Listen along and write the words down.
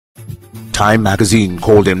Time magazine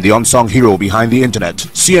called him the unsung hero behind the internet.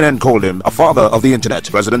 CNN called him a father of the internet.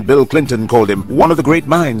 President Bill Clinton called him one of the great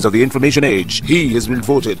minds of the information age. He has been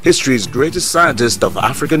voted history's greatest scientist of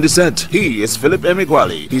African descent. He is Philip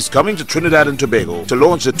Emeagwali. He's coming to Trinidad and Tobago to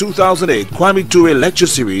launch the 2008 Kwame Ture Lecture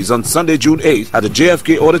Series on Sunday, June 8th at the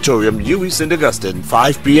JFK Auditorium, UWI St. Augustine,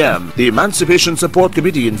 5 p.m. The Emancipation Support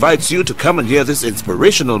Committee invites you to come and hear this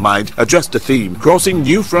inspirational mind address the theme, Crossing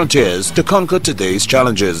New Frontiers to Conquer Today's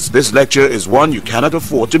Challenges. This lecture is one you cannot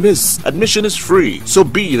afford to miss. Admission is free, so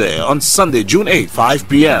be there on Sunday, June 8th, 5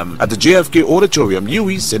 p.m. at the JFK Auditorium,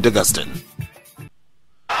 UWI St. Augustine.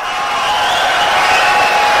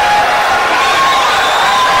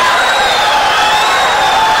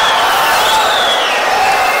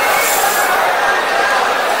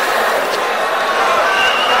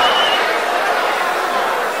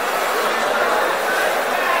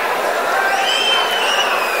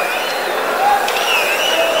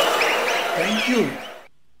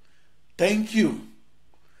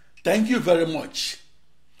 Thank you very much.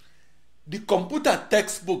 The computer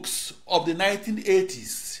textbooks of the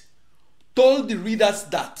 1980s told the readers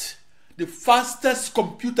that the fastest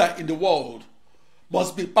computer in the world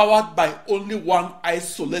must be powered by only one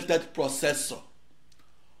isolated processor.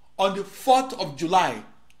 On the 4th of July,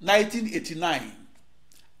 1989,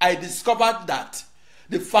 I discovered that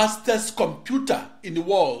the fastest computer in the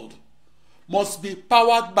world must be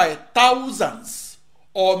powered by thousands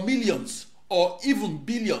or millions or even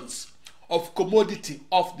billions of commodity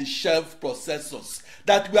off-the-shelf processors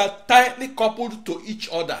that were tightly coupled to each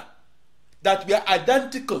other, that were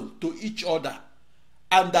identical to each other,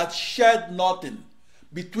 and that shared nothing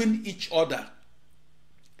between each other.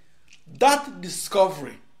 That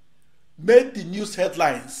discovery made the news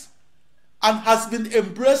headlines and has been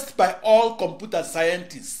embraced by all computer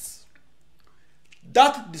scientists.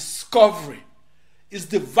 That discovery is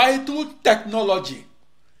the vital technology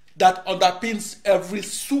that underpins every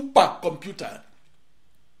supercomputer.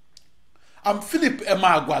 I'm Philip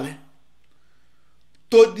Emeagwali.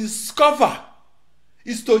 To discover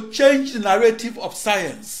is to change the narrative of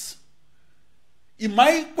science. In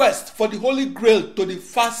my quest for the holy grail to the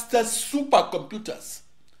fastest supercomputers,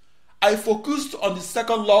 I focused on the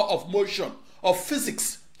second law of motion of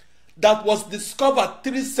physics that was discovered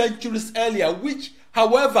 3 centuries earlier, which,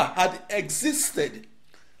 however, had existed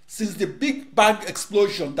since the Big Bang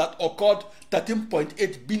explosion that occurred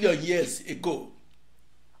 13.8 billion years ago.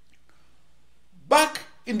 Back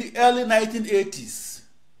in the early 1980s,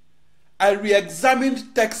 I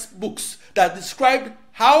re-examined textbooks that described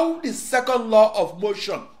how the second law of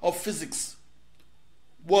motion of physics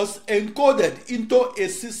was encoded into a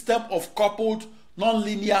system of coupled,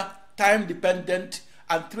 nonlinear, time-dependent,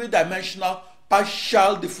 and three-dimensional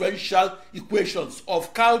partial differential equations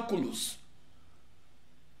of calculus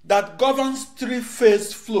that governs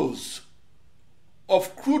 3-phase flows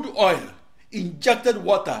of crude oil, injected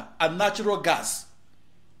water, and natural gas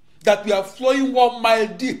that were flowing 1 mile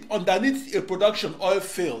deep underneath a production oil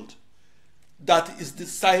field that is the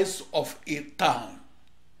size of a town.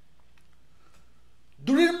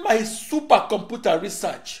 During my supercomputer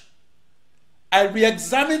research, I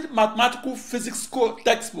re-examined mathematical physics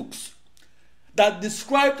textbooks that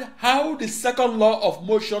described how the second law of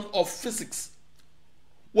motion of physics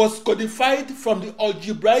was codified from the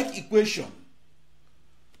algebraic equation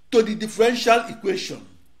to the differential equation.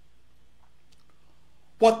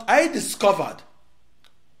 What I discovered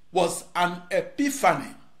was an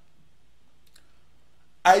epiphany.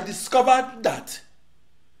 I discovered that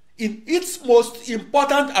in its most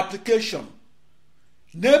important application,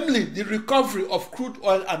 namely the recovery of crude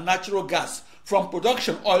oil and natural gas from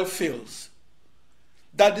production oil fields,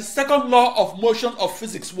 that the second law of motion of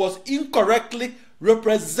physics was incorrectly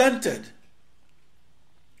represented.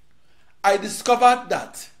 I discovered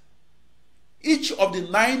that each of the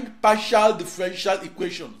 9 partial differential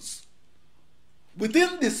equations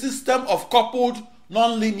within the system of coupled,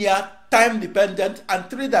 nonlinear, time-dependent, and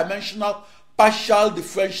three-dimensional partial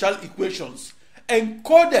differential equations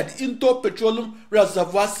encoded into petroleum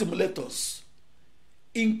reservoir simulators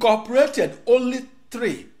incorporated only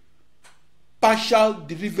 3 partial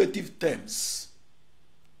derivative terms.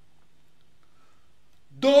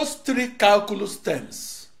 Those 3 calculus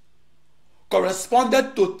terms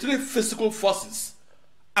corresponded to 3 physical forces,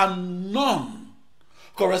 and none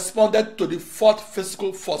corresponded to the 4th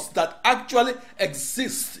physical force that actually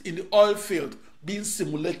exists in the oil field being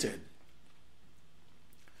simulated.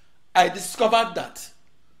 I discovered that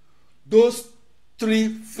those 3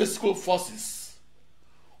 physical forces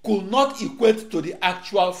could not equate to the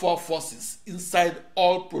actual 4 forces inside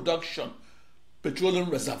oil production petroleum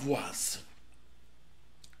reservoirs.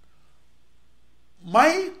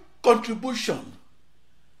 My contribution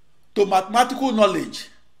to mathematical knowledge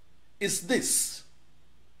is this: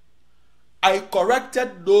 I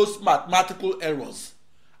corrected those mathematical errors,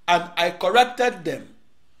 and I corrected them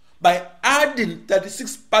by adding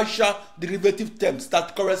 36 partial derivative terms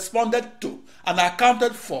that corresponded to and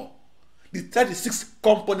accounted for the 36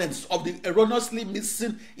 components of the erroneously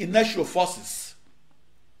missing inertial forces.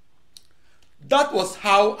 That was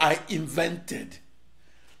how I invented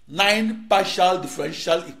 9 partial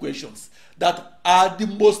differential equations that are the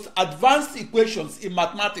most advanced equations in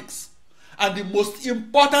mathematics and the most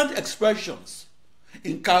important expressions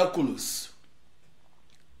in calculus.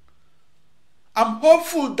 I'm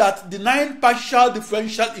hopeful that the 9 partial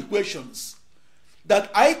differential equations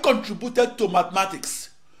that I contributed to mathematics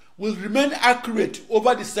will remain accurate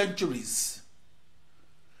over the centuries.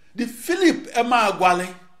 The Philip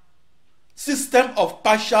Emeagwali system of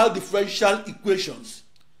partial differential equations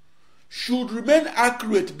should remain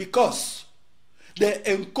accurate because they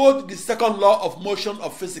encode the second law of motion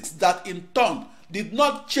of physics that in turn did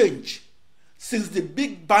not change since the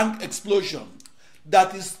Big Bang explosion,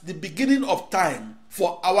 that is the beginning of time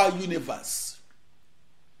for our universe.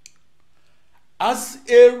 As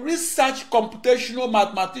a research computational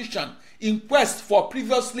mathematician in quest for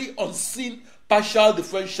previously unseen partial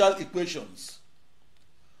differential equations,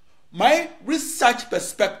 my research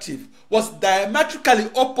perspective was diametrically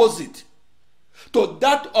opposite to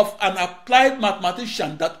that of an applied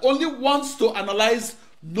mathematician that only wants to analyze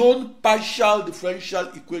known partial differential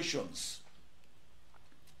equations.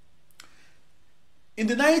 In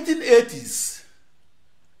the 1980s,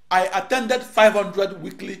 I attended 500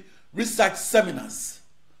 weekly research seminars,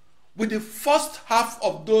 with the first half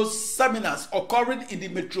of those seminars occurring in the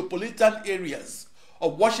metropolitan areas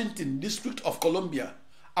of Washington, District of Columbia,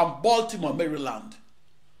 and Baltimore, Maryland.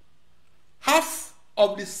 Half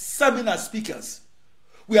of the seminar speakers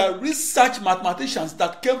were research mathematicians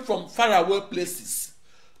that came from faraway places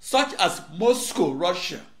such as Moscow,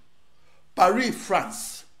 Russia, Paris,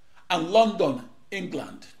 France, and London,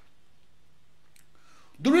 England.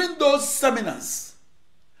 During those seminars,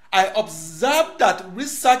 I observed that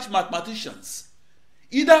research mathematicians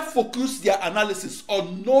either focus their analysis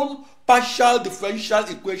on known partial differential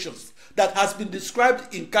equations that has been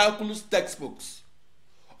described in calculus textbooks,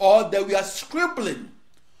 or they were scribbling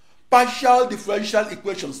partial differential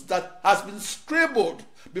equations that has been scribbled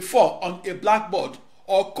before on a blackboard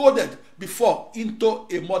or coded before into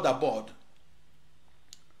a motherboard.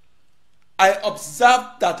 I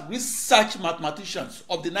observed that research mathematicians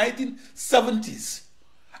of the 1970s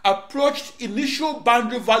approached initial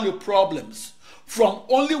boundary value problems from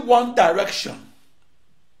only one direction.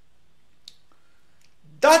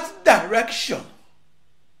 That direction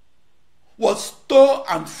was to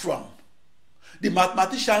and from the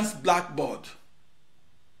mathematician's blackboard.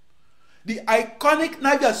 The iconic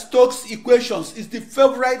Navier-Stokes equations is the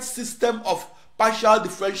favorite system of partial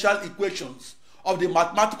differential equations of the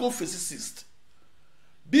mathematical physicist.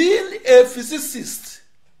 Being a physicist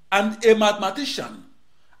and a mathematician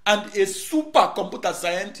and a supercomputer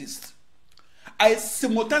scientist, I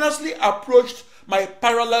simultaneously approached my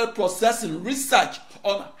parallel processing research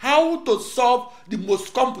on how to solve the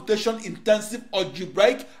most computation-intensive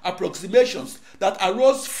algebraic approximations that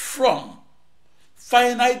arose from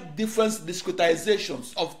finite difference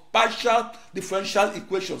discretizations of partial differential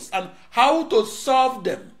equations and how to solve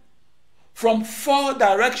them from 4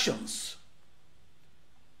 directions.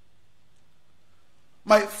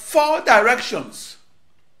 My 4 directions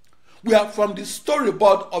were from the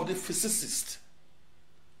storyboard of the physicist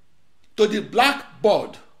to the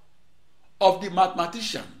blackboard of the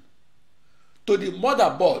mathematician to the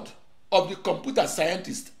motherboard of the computer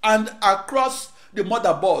scientist and across the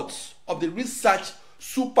motherboards of the research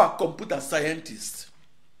supercomputer scientist.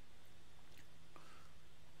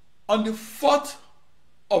 On the 4th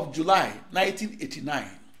of July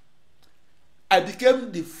 1989, I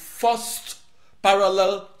became the first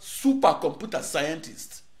parallel supercomputer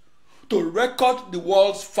scientist to record the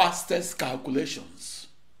world's fastest calculations.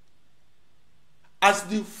 As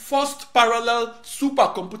the first parallel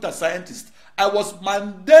supercomputer scientist, I was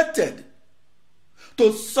mandated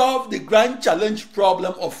to solve the grand challenge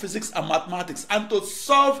problem of physics and mathematics and to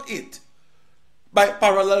solve it by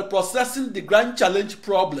parallel processing the grand challenge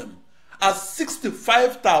problem as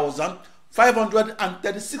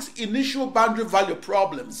 65,536 initial boundary value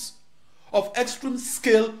problems of extreme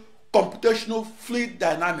scale computational fluid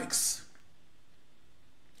dynamics.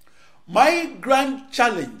 My grand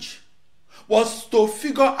challenge was to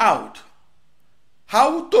figure out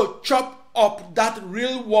how to chop up that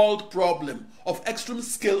real-world problem of extreme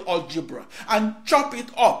scale algebra and chop it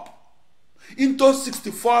up into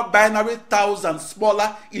 64 binary thousand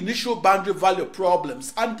smaller initial boundary value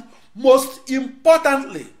problems, and most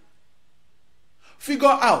importantly, figure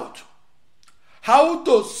out how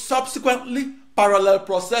to subsequently parallel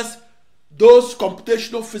process those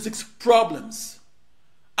computational physics problems,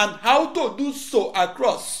 and how to do so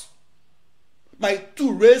across my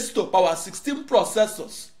 2 raised to power 16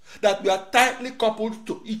 processors that were tightly coupled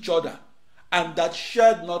to each other and that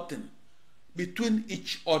shared nothing between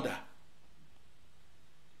each other.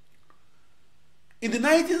 In the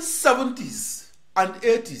 1970s and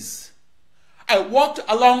 80s, I walked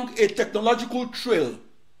along a technological trail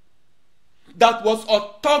that was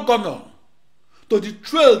orthogonal to the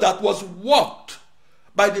trail that was walked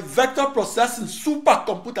by the vector processing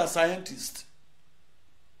supercomputer scientist.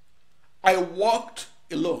 I walked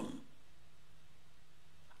alone.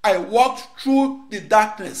 I walked through the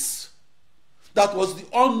darkness that was the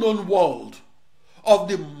unknown world of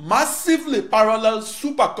the massively parallel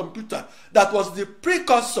supercomputer that was the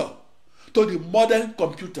precursor to the modern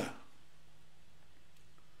computer.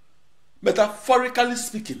 Metaphorically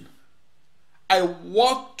speaking, I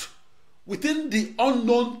walked within the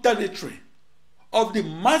unknown territory of the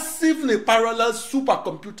massively parallel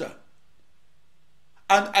supercomputer,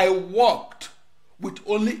 and I walked with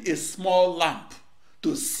only a small lamp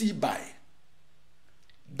to see by.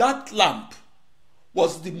 That lamp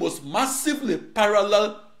was the most massively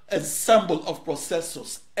parallel ensemble of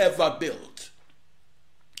processors ever built.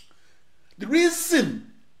 The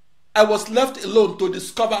reason I was left alone to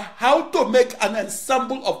discover how to make an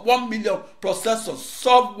ensemble of 1 million processors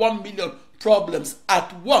solve 1 million problems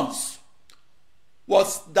at once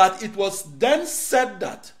was that it was then said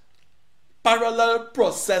that parallel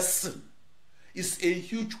processing is a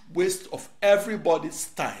huge waste of everybody's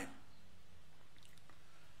time.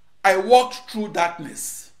 I walked through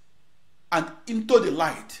darkness and into the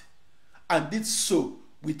light and did so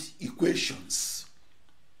with equations.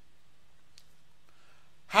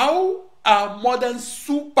 How are modern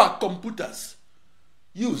supercomputers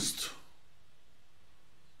used?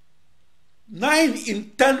 9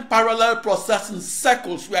 in 10 parallel processing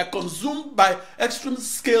cycles were consumed by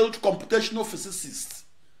extreme-scaled computational physicists.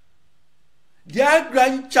 Their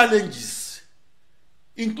grand challenges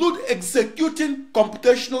include executing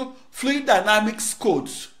computational fluid dynamics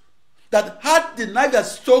codes that had the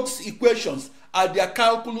Navier-Stokes equations at their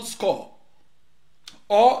calculus core,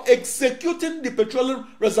 or executing the petroleum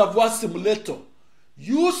reservoir simulator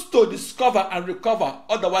used to discover and recover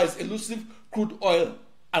otherwise elusive crude oil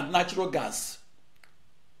and natural gas,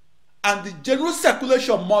 and the general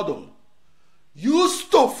circulation model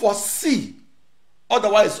used to foresee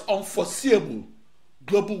otherwise unforeseeable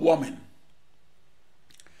global warming.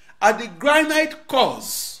 At the granite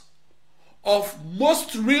cause of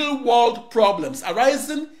most real-world problems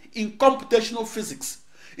arising in computational physics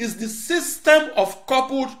is the system of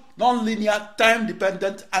coupled nonlinear,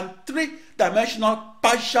 time-dependent, and 3-dimensional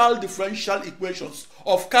partial differential equations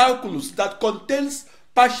of calculus that contains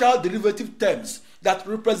partial derivative terms that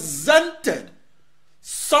represented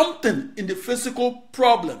something in the physical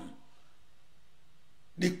problem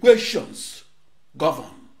the equations governed.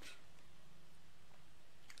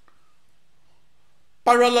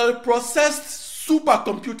 Parallel processed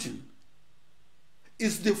supercomputing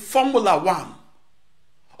is the Formula One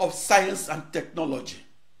of science and technology.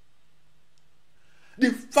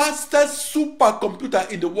 The fastest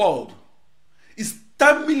supercomputer in the world is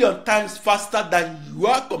 10 million times faster than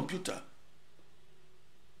your computer.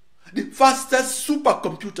 The fastest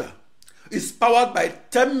supercomputer is powered by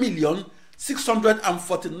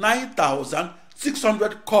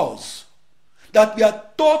 10,649,600 cores that were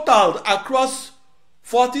totaled across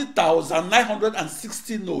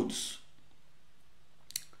 40,960 nodes.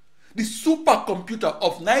 The supercomputer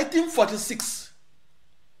of 1946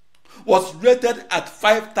 was rated at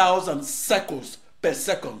 5,000 cycles per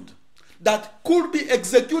second that could be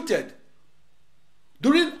executed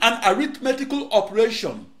during an arithmetical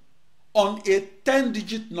operation on a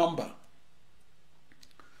 10-digit number.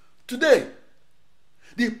 Today,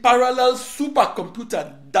 the parallel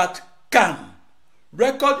supercomputer that can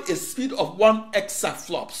record a speed of 1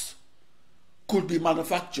 exaflops could be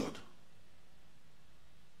manufactured.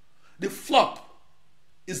 The flop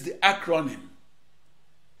is the acronym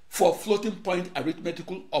for floating point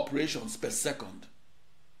arithmetical operations per second.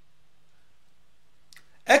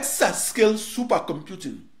 Exascale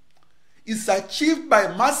supercomputing is achieved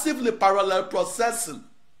by massively parallel processing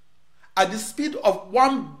at the speed of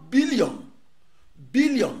 1 billion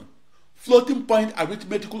floating point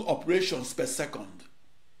arithmetical operations per second.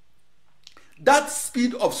 That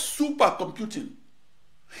speed of supercomputing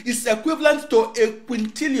is equivalent to a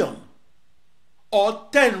quintillion or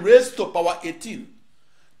 10 raised to power 18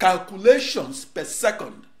 calculations per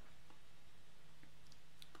second.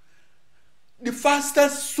 The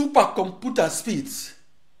fastest supercomputer speeds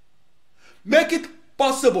make it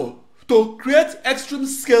possible to create extreme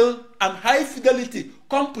scale and high fidelity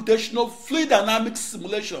computational fluid dynamics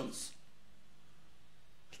simulations.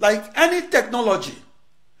 Like any technology,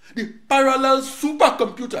 the parallel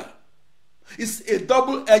supercomputer is a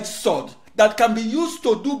double-edged sword that can be used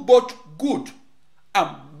to do both good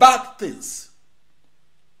and bad things.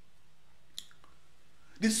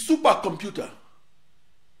 The supercomputer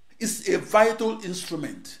is a vital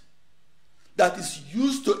instrument that is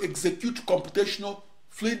used to execute computational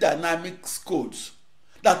fluid dynamics codes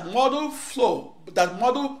that model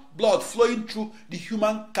blood flowing through the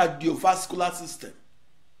human cardiovascular system.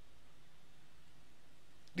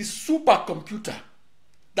 The supercomputer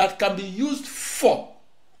that can be used for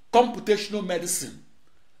computational medicine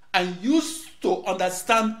and used to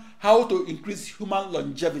understand how to increase human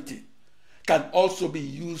longevity can also be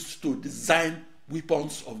used to design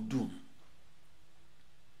weapons of doom.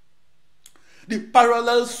 The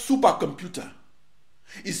parallel supercomputer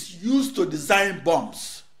is used to design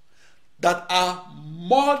bombs that are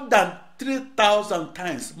more than 3,000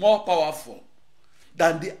 times more powerful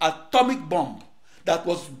than the atomic bomb that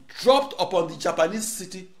was dropped upon the Japanese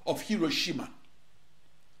city of Hiroshima.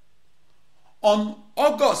 On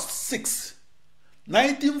August 6,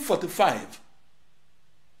 1945,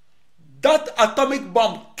 that atomic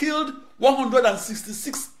bomb killed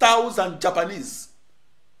 166,000 Japanese.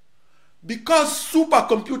 Because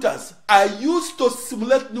supercomputers are used to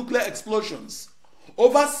simulate nuclear explosions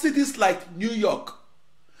over cities like New York,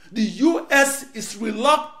 the US is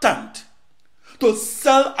reluctant to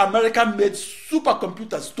sell American-made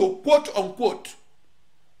supercomputers to quote-unquote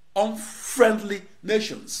unfriendly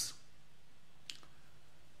nations.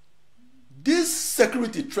 This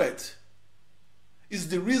security threat is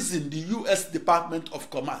the reason the US Department of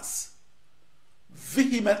Commerce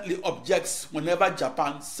vehemently objects whenever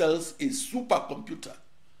Japan sells a supercomputer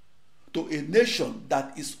to a nation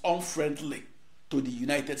that is unfriendly to the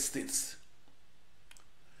United States.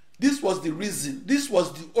 This was the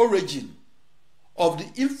origin of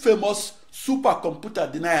the infamous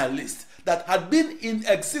supercomputer denial list that had been in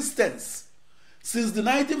existence since the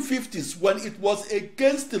 1950s, when it was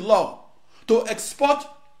against the law to export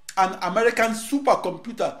an American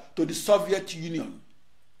supercomputer to the Soviet Union.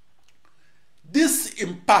 This,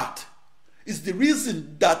 in part, is the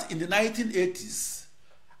reason that in the 1980s,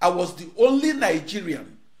 I was the only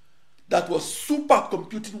Nigerian that was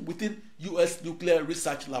supercomputing within US nuclear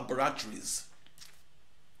research laboratories.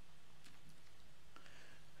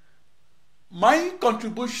 My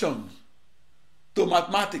contribution to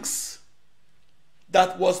mathematics,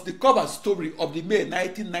 that was the cover story of the May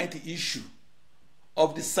 1990 issue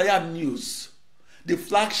of the Siam News, the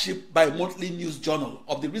flagship bi-monthly news journal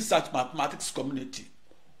of the research mathematics community,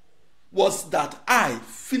 was that I,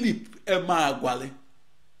 Philip Emeagwali,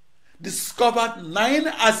 discovered 9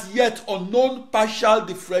 as yet unknown partial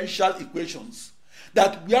differential equations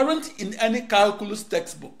that weren't in any calculus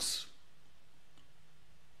textbooks.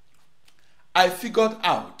 I figured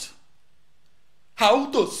out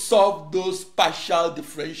how to solve those partial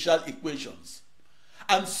differential equations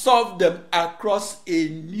and solve them across a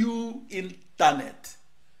new internet.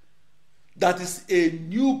 That is a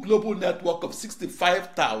new global network of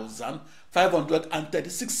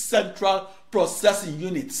 65,536 central processing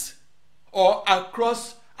units, or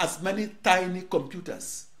across as many tiny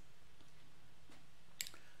computers.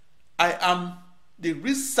 I am the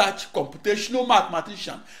research computational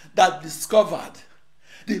mathematician that discovered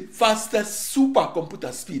the fastest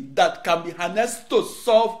supercomputer speed that can be harnessed to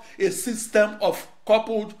solve a system of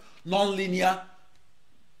coupled, nonlinear,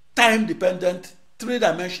 time-dependent,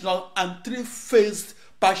 three-dimensional, and three-phased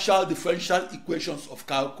partial differential equations of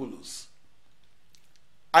calculus.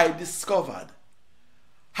 I discovered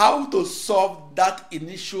how to solve that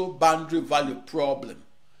initial boundary value problem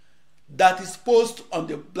that is posed on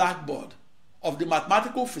the blackboard of the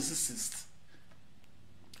mathematical physicist.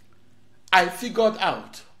 I figured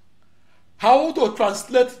out how to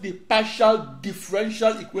translate the partial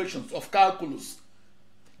differential equations of calculus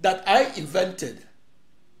that I invented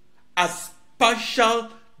as partial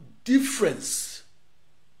difference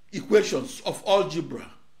equations of algebra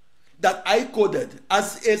that I coded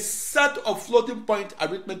as a set of floating point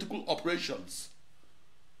arithmetical operations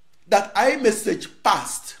that I message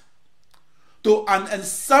passed to an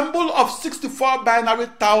ensemble of 64 binary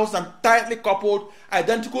tiles and tightly coupled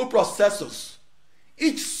identical processors,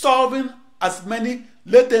 each solving as many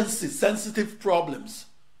latency sensitive problems.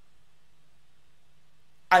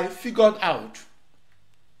 I figured out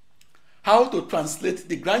how to translate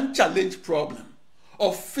the grand challenge problem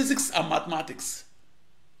of physics and mathematics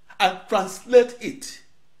and translate it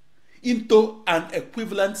into an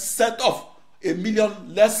equivalent set of a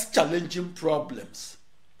million less challenging problems.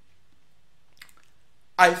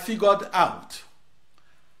 I figured out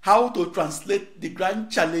how to translate the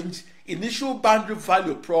grand challenge initial boundary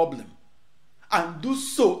value problem and do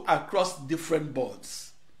so across different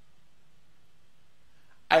boards.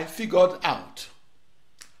 I figured out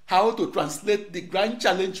how to translate the grand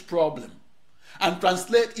challenge problem and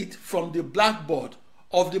translate it from the blackboard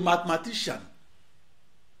of the mathematician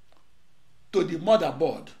to the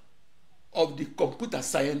motherboard of the computer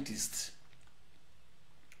scientist.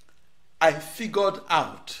 I figured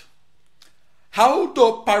out how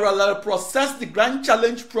to parallel process the grand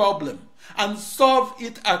challenge problem and solve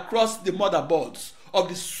it across the motherboards of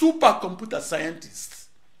the supercomputer scientists.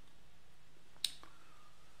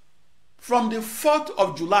 From the 4th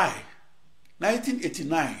of July,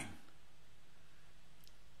 1989,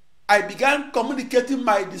 I began communicating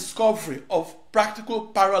my discovery of practical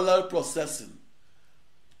parallel processing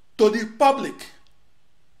to the public.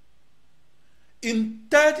 In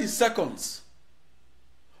 30 seconds,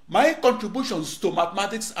 my contributions to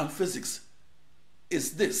mathematics and physics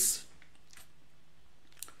is this.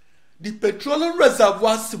 The petroleum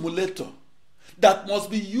reservoir simulator that must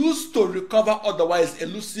be used to recover otherwise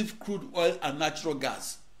elusive crude oil and natural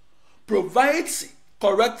gas provides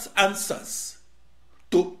correct answers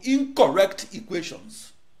to incorrect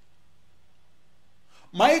equations.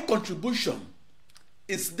 My contribution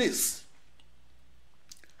is this.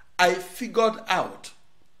 I figured out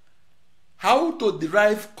how to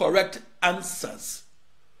derive correct answers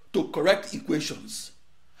to correct equations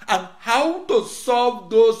and how to solve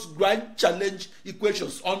those grand challenge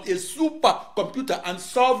equations on a supercomputer and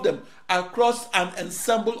solve them across an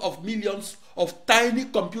ensemble of millions of tiny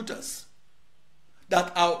computers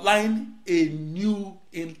that outline a new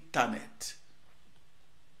internet.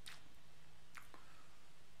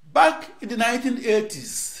 Back in the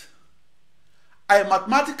 1980s, I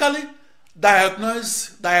mathematically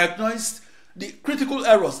diagnosed the critical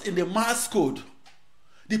errors in the Morse code,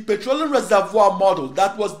 the petroleum reservoir model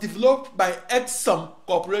that was developed by Exxon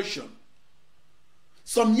Corporation.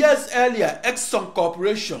 Some years earlier, Exxon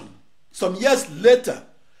Corporation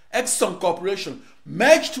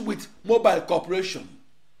merged with Mobil Corporation,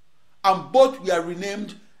 and both were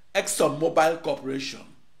renamed Exxon Mobil Corporation.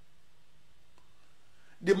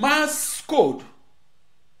 The Morse code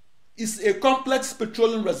is a complex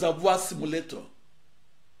petroleum reservoir simulator.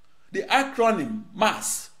 The acronym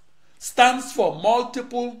MAS stands for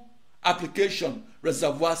Multiple Application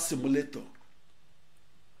Reservoir Simulator.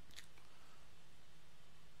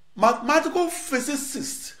 Mathematical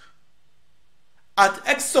physicists at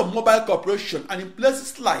ExxonMobil Corporation and in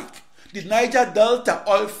places like the Niger Delta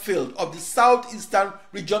oil field of the southeastern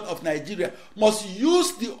region of Nigeria must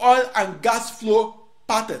use the oil and gas flow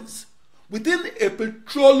patterns within a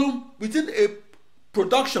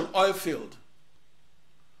production oil field.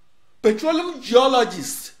 Petroleum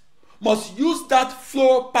geologists must use that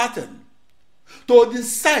flow pattern to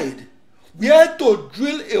decide where to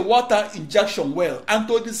drill a water injection well and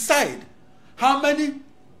to decide how many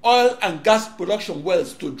oil and gas production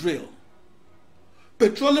wells to drill.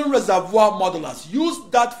 Petroleum reservoir modelers use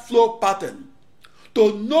that flow pattern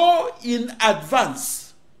to know in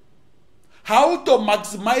advance how to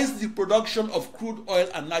maximize the production of crude oil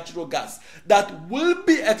and natural gas that will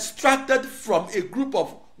be extracted from a group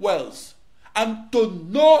of wells, and to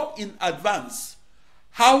know in advance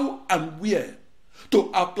how and where to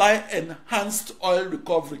apply enhanced oil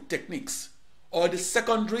recovery techniques or the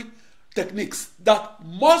secondary techniques that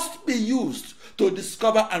must be used to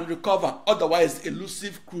discover and recover otherwise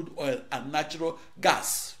elusive crude oil and natural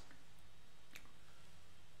gas.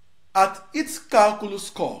 At its calculus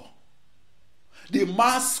core, the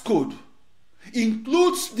Morse code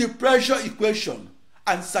includes the pressure equation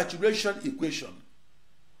and saturation equation.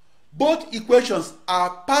 Both equations are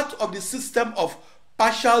part of the system of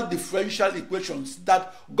partial differential equations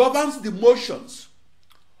that governs the motions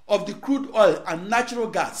of the crude oil and natural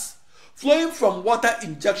gas flowing from water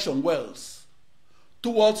injection wells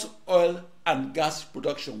towards oil and gas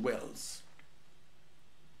production wells.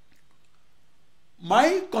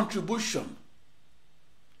 My contribution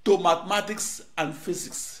to mathematics and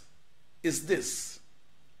physics is this.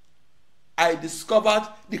 I discovered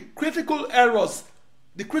the critical errors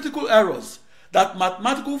that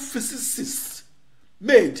mathematical physicists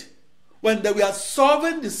made when they were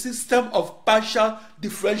solving the system of partial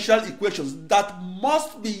differential equations that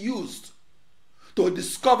must be used to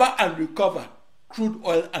discover and recover crude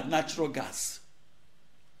oil and natural gas.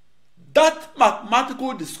 That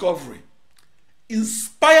mathematical discovery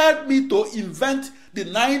inspired me to invent the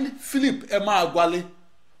 9 Philip Emeagwali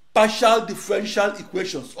partial differential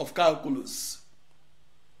equations of calculus.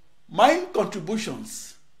 My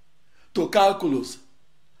contributions to calculus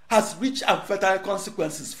has rich and fertile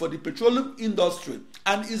consequences for the petroleum industry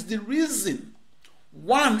and is the reason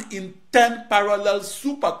 1 in 10 parallel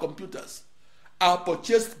supercomputers are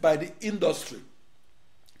purchased by the industry.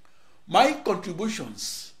 My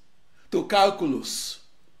contributions to calculus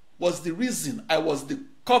was the reason I was the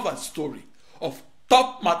cover story of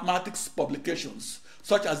top mathematics publications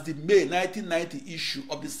such as the May 1990 issue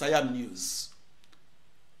of the Siam News.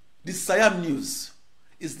 The Siam News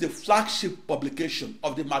is the flagship publication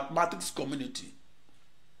of the mathematics community.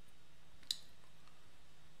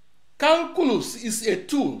 Calculus is a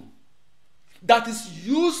tool that is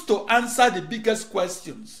used to answer the biggest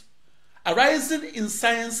questions arising in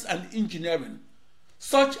science and engineering,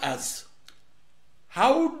 such as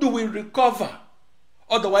how do we recover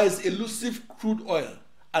otherwise elusive crude oil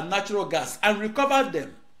and natural gas and recover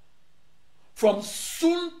them from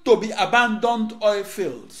soon to be abandoned oil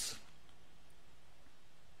fields?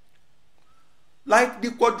 Like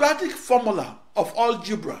the quadratic formula of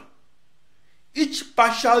algebra, each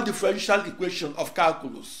partial differential equation of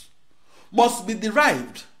calculus must be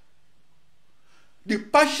derived. The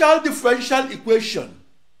partial differential equation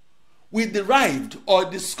we derived or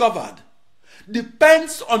discovered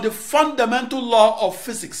depends on the fundamental law of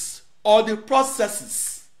physics or the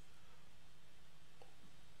processes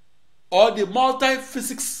or the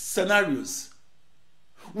multi-physics scenarios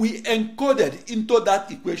we encoded into that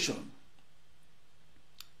equation.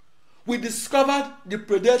 We discovered the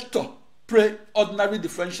predator-prey ordinary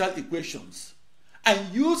differential equations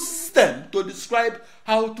and used them to describe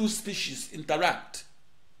how two species interact.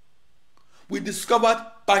 We discovered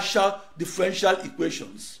partial differential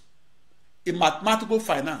equations in mathematical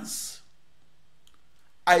finance.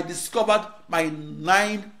 I discovered my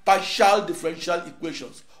 9 partial differential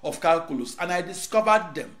equations of calculus, and I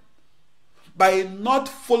discovered them by not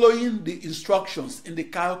following the instructions in the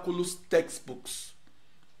calculus textbooks.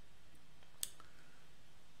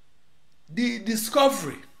 The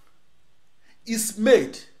discovery is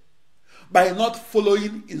made by not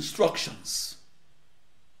following instructions.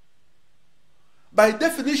 By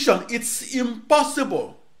definition, it's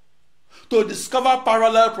impossible to discover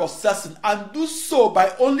parallel processing and do so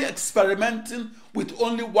by only experimenting with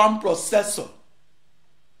only one processor.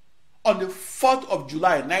 On the 4th of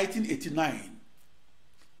July 1989,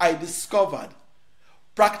 I discovered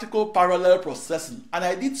practical parallel processing, and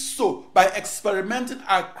I did so by experimenting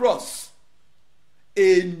across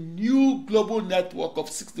a new global network of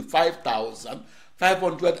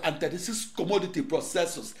 65,536 commodity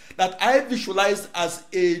processors that I visualized as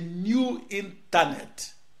a new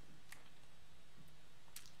internet.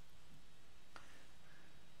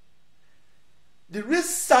 The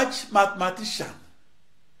research mathematician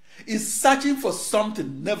is searching for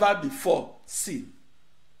something never before seen.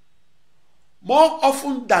 More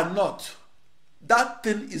often than not, that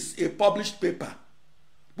thing is a published paper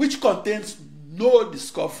which contains no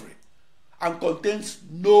discovery and contains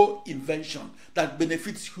no invention that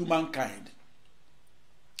benefits humankind.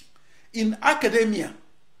 In academia,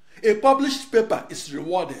 a published paper is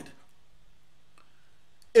rewarded.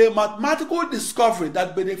 A mathematical discovery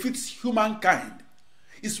that benefits humankind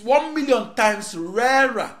is 1 million times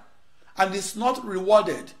rarer and is not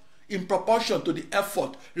rewarded in proportion to the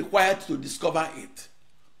effort required to discover it.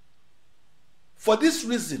 For this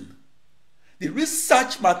reason, the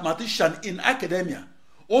research mathematician in academia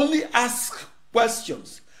only asks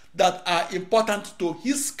questions that are important to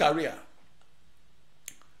his career.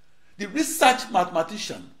 The research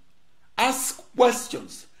mathematician asks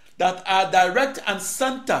questions that are direct and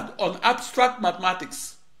centered on abstract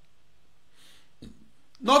mathematics,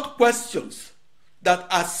 not questions that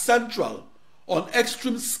are central on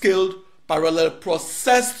extreme-scaled parallel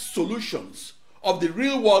processed solutions of the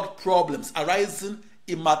real-world problems arising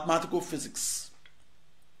in mathematical physics.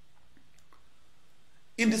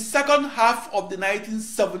 In the second half of the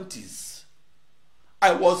 1970s,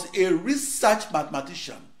 I was a research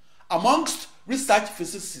mathematician amongst research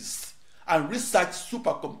physicists and research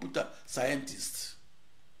supercomputer scientists.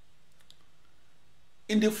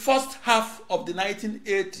 In the first half of the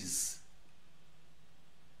 1980s,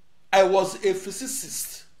 I was a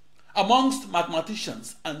physicist amongst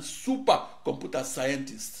mathematicians and supercomputer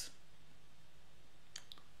scientists.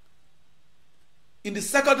 In the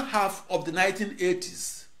second half of the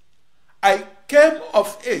 1980s, I came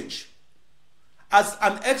of age as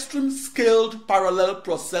an extreme-scaled parallel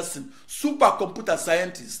processing supercomputer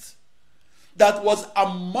scientist that was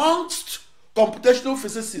amongst computational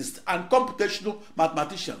physicists and computational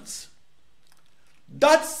mathematicians.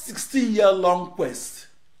 That 16-year-long quest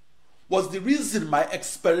was the reason my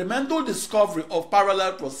experimental discovery of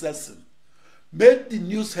parallel processing made the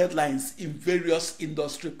news headlines in various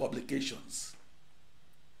industry publications.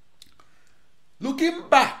 Looking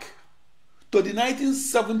back to the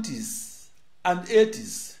 1970s and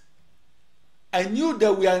 80s, I knew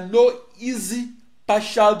there were no easy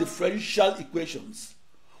partial differential equations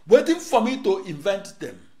waiting for me to invent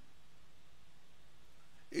them.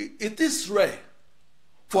 It is rare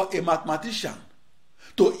for a mathematician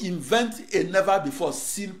to invent a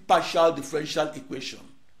never-before-seen partial differential equation.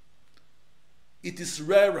 It is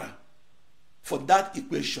rarer for that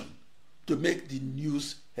equation to make the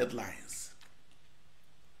news headlines.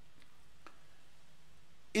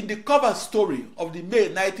 In the cover story of the May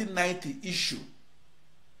 1990 issue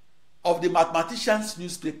of the Mathematicians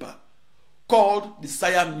newspaper called the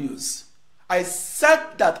Siam News, I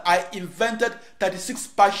said that I invented 36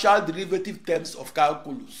 partial derivative terms of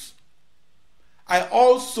calculus. I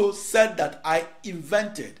also said that I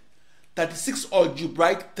invented 36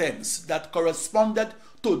 algebraic terms that corresponded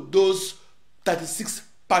to those 36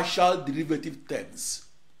 partial derivative terms.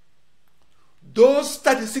 Those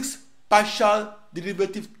 36 partial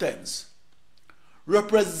derivative terms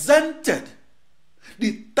represented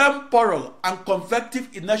the temporal and convective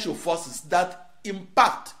inertial forces that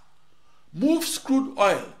impact moves crude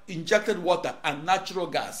oil, injected water, and natural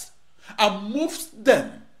gas and moves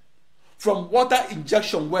them from water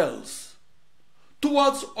injection wells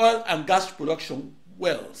towards oil and gas production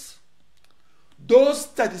wells. Those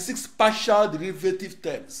 36 partial derivative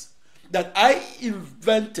terms that I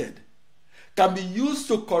invented can be used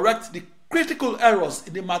to correct the critical errors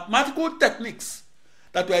in the mathematical techniques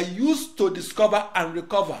that were used to discover and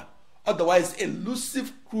recover otherwise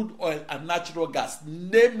elusive crude oil and natural gas,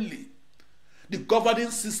 namely the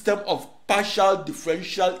governing system of partial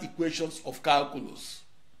differential equations of calculus.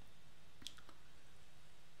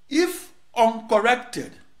 If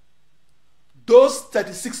uncorrected, those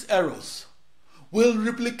 36 errors will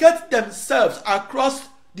replicate themselves across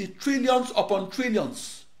the trillions upon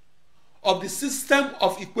trillions of the system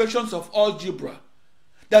of equations of algebra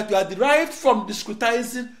that were derived from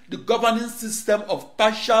discretizing the governing system of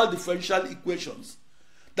partial differential equations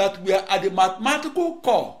that were at the mathematical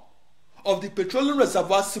core of the petroleum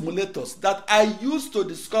reservoir simulators that I used to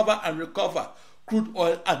discover and recover crude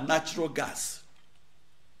oil and natural gas.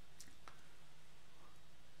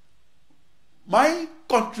 My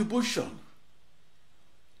contribution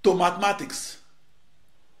to mathematics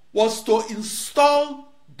was to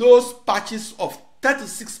install those patches of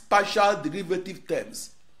 36 partial derivative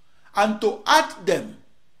terms and to add them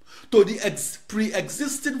to the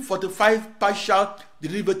pre-existing 45 partial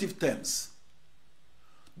derivative terms.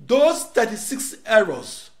 Those 36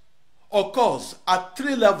 errors occurs at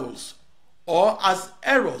 3 levels or as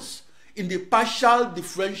errors in the partial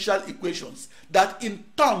differential equations that in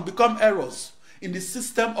turn become errors in the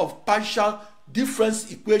system of partial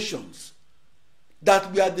difference equations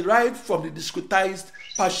that were derived from the discretized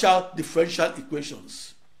partial differential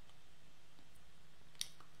equations.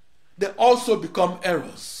 They also become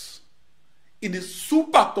errors in the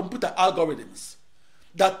supercomputer algorithms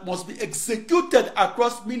that must be executed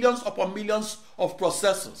across millions upon millions of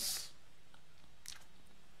processors.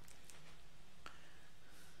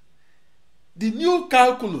 The new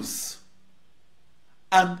calculus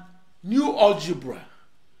and new algebra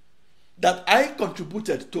that I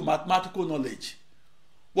contributed to mathematical knowledge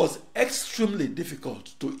was extremely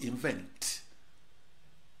difficult to invent.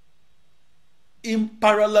 In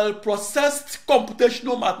parallel processed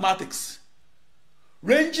computational mathematics,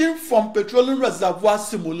 ranging from petroleum reservoir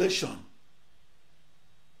simulation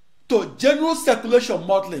to general circulation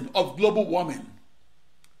modeling of global warming,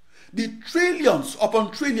 the trillions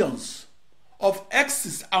upon trillions of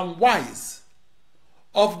x's and y's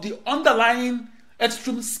of the underlying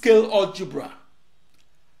extreme scale algebra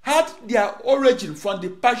had their origin from the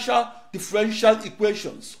partial differential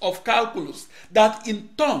equations of calculus that in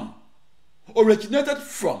turn originated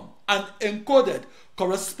from and encoded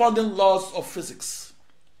corresponding laws of physics.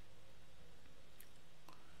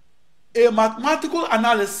 A mathematical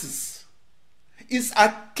analysis is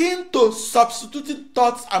akin to substituting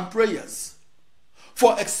thoughts and prayers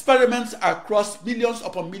for experiments across millions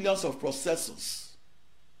upon millions of processors.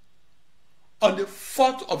 On the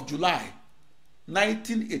 4th of July,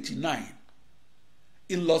 1989,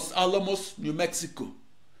 in Los Alamos, New Mexico,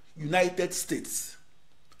 United States,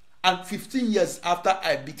 and 15 years after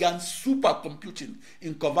I began supercomputing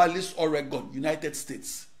in Corvallis, Oregon, United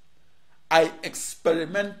States, I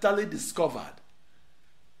experimentally discovered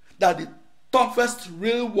that the toughest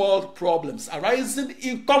real-world problems arising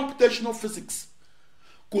in computational physics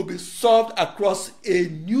could be solved across a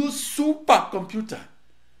new supercomputer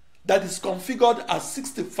that is configured as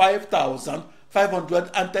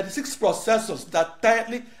 65,536 processors that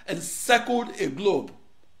tightly encircled a globe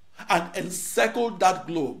and encircled that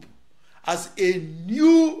globe as a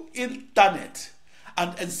new internet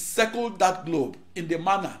and encircled that globe in the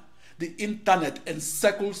manner the internet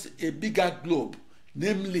encircles a bigger globe,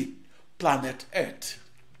 namely planet Earth.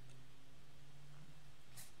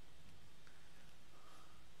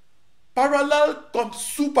 Parallel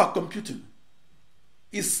supercomputing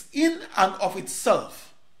is in and of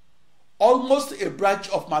itself almost a branch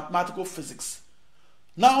of mathematical physics,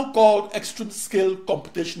 now called extreme-scale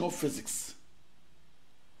computational physics.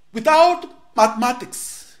 Without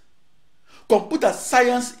mathematics, computer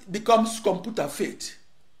science becomes computer faith.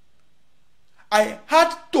 I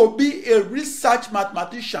had to be a research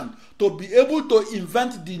mathematician to be able to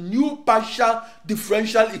invent the new partial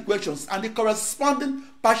differential equations and the corresponding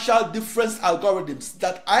partial difference algorithms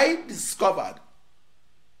that I discovered.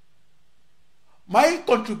 My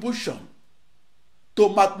contribution to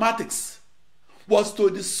mathematics was to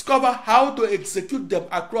discover how to execute them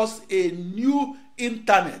across a new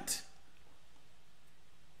internet.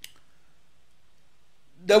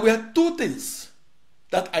 There were two things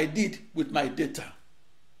that I did with my data.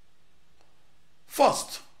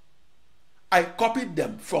 First, I copied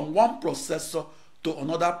them from one processor to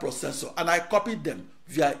another processor, and I copied them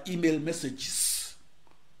via email messages.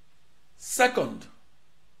 Second,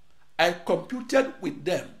 I computed with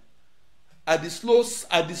them at the slow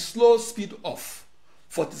speed of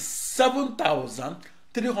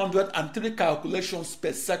 47,303 calculations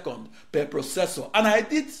per second per processor, and I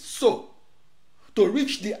did so to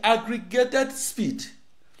reach the aggregated speed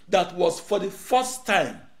that was for the first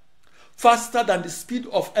time faster than the speed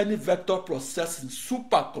of any vector processing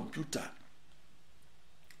supercomputer.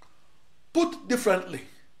 Put differently,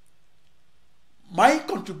 my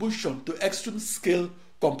contribution to extreme-scale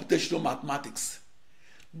computational mathematics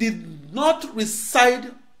did not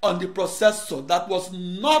reside on the processor that was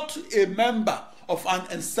not a member of an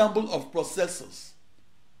ensemble of processors.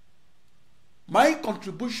 My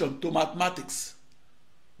contribution to mathematics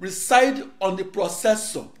reside on the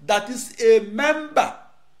processor that is a member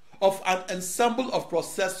of an ensemble of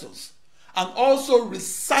processors and also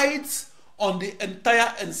resides on the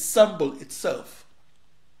entire ensemble itself.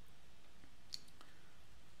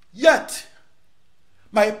 Yet,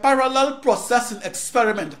 my parallel processing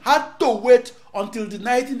experiment had to wait until the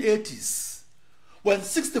 1980s, when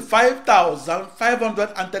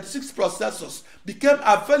 65,536 processors became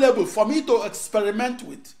available for me to experiment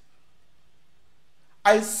with.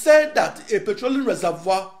 I said that a petroleum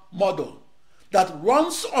reservoir model that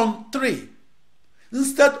runs on 3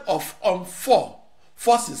 instead of on 4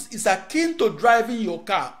 forces is akin to driving your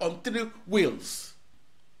car on 3 wheels,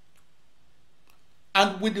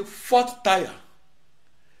 and with the 4th tire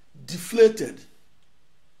deflated.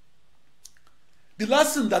 The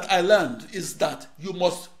lesson that I learned is that you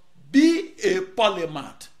must be a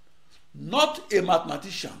polymath, not a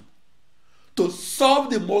mathematician, to solve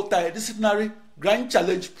the multidisciplinary grand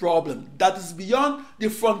challenge problem that is beyond the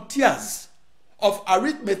frontiers of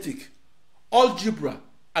arithmetic, algebra,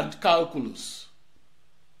 and calculus.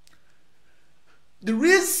 The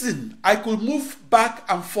reason I could move back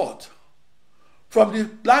and forth from the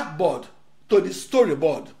blackboard to the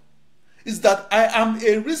storyboard is that I am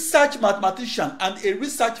a research mathematician and a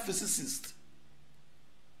research physicist.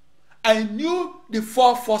 I knew the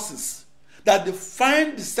 4 forces that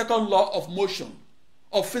define the second law of motion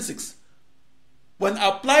of physics when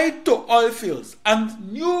applied to oil fields,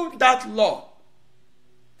 and knew that law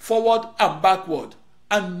forward and backward,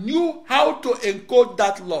 and knew how to encode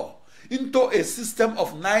that law into a system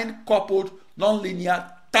of 9 coupled,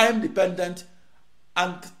 nonlinear, time-dependent,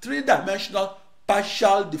 and 3-dimensional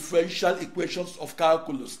partial differential equations of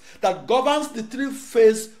calculus that governs the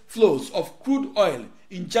 3-phase flows of crude oil,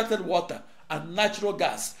 injected water, and natural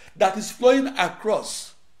gas that is flowing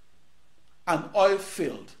across an oil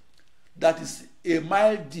field that is a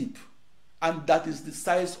mile deep and that is the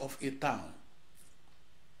size of a town.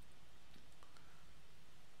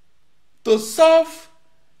 To solve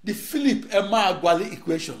the Philip Emeagwali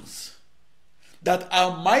equations that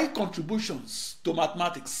are my contributions to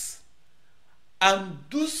mathematics, and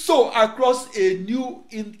do so across a new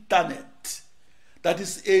internet that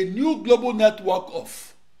is a new global network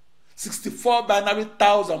of 64 binary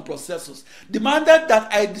thousand processors, demanded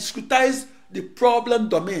that I discretize the problem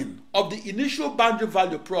domain of the initial boundary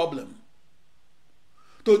value problem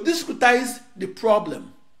To discretize the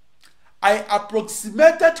problem, I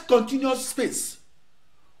approximated continuous space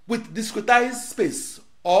with discretized space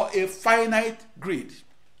or a finite grid.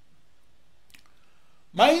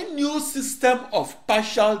 My new system of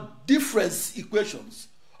partial difference equations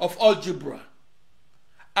of algebra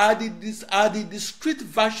are the discrete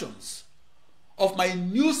versions of my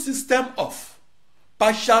new system of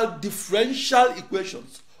partial differential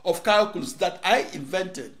equations of calculus that I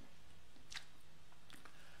invented.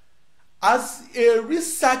 As a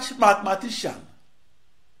research mathematician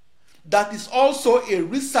that is also a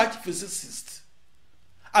research physicist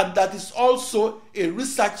and that is also a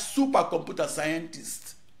research supercomputer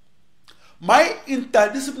scientist, my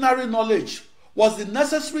interdisciplinary knowledge was the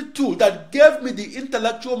necessary tool that gave me the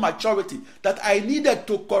intellectual maturity that I needed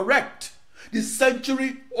to correct the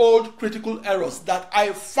century-old critical errors that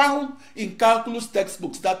I found in calculus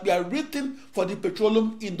textbooks that were written for the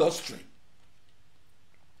petroleum industry.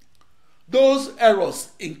 Those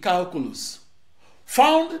errors in calculus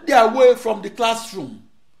found their way from the classroom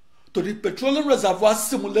to the petroleum reservoir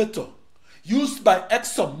simulator used by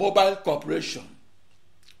ExxonMobil Corporation.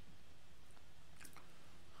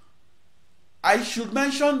 I should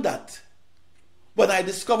mention that when I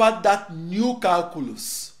discovered that new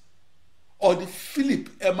calculus, or the Philip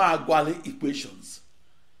Emeagwali equations,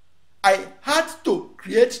 I had to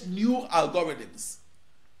create new algorithms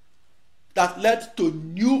that led to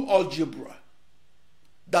new algebra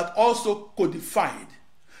that also codified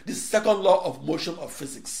the second law of motion of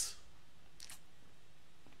physics.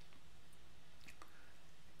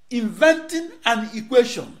 Inventing an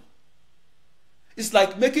equation is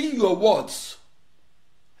like making your words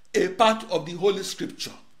a part of the Holy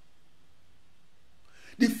Scripture.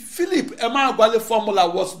 The Philip Emeagwali formula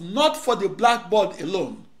was not for the blackboard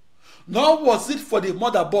alone, nor was it for the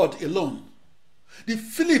motherboard alone. The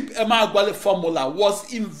Philip Emeagwali formula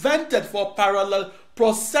was invented for parallel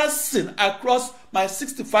processing across my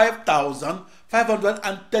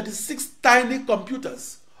 65,536 tiny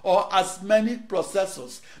computers, or as many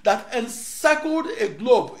processors, that encircled a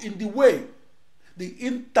globe in the way the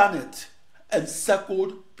internet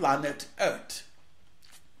encircled planet Earth.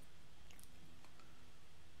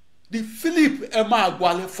 The Philip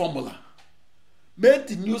Emeagwali formula made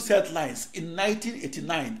the news headlines in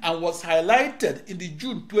 1989 and was highlighted in the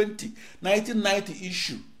June 20, 1990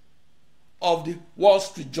 issue of the Wall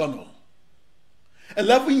Street Journal.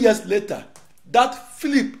 11 years later, that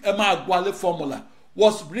Philip Emeagwali formula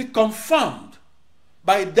was reconfirmed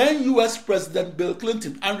by then US President Bill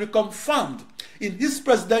Clinton and reconfirmed in his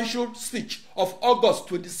presidential speech of August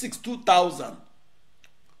 26, 2000.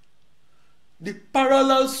 The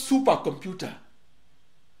parallel supercomputer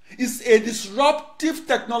is a disruptive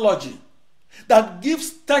technology that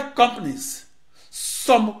gives tech companies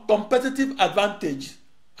some competitive advantage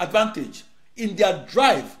in their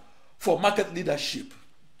drive for market leadership.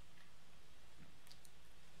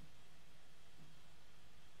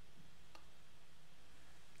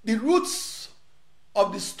 The roots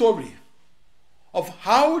of the story of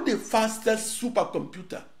how the fastest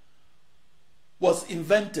supercomputer was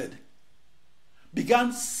invented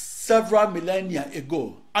began several millennia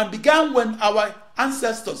ago and began when our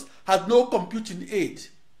ancestors had no computing aid.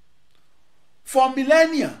 For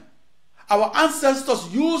millennia, our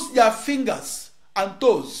ancestors used their fingers and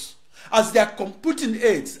toes as their computing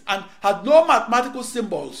aids and had no mathematical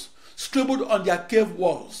symbols scribbled on their cave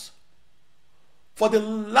walls. For the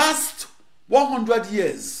last 100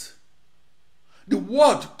 years, the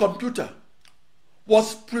word computer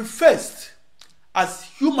was prefaced as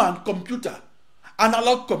human computer,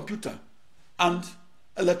 analog computer, and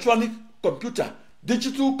electronic computer,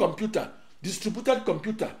 digital computer, distributed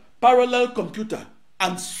computer, parallel computer,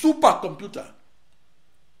 and supercomputer.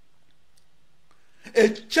 A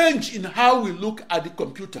change in how we look at the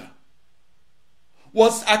computer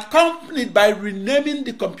was accompanied by renaming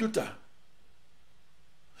the computer.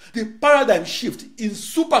 The paradigm shift in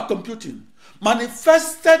supercomputing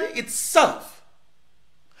manifested itself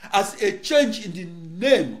as a change in the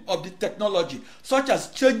name of the technology, such as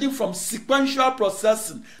changing from sequential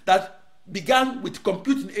processing that began with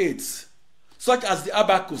computing aids, such as the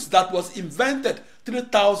abacus that was invented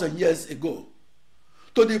 3,000 years ago,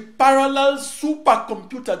 to the parallel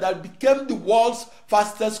supercomputer that became the world's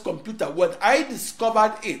fastest computer when I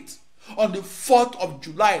discovered it on the 4th of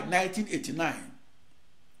July 1989.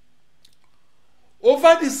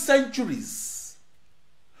 Over the centuries,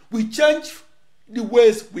 we changed the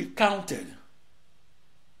ways we counted.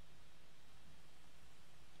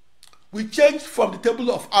 We changed from the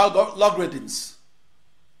table of logarithms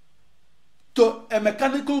to a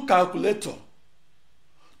mechanical calculator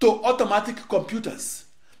to automatic computers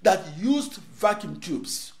that used vacuum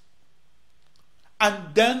tubes.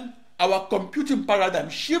 And then our computing paradigm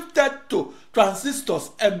shifted to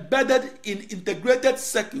transistors embedded in integrated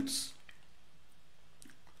circuits.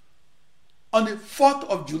 On the 4th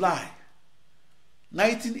of July,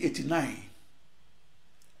 1989,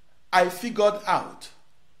 I figured out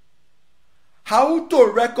how to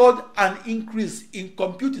record an increase in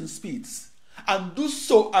computing speeds and do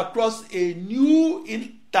so across a new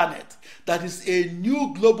internet that is a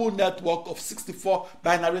new global network of 64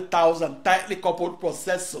 binary thousand tightly coupled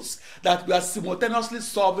processors that were simultaneously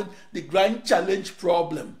solving the grand challenge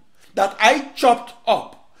problem that I chopped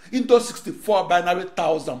up into 64 binary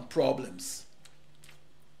thousand problems.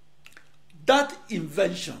 That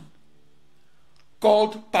invention,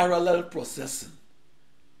 called parallel processing,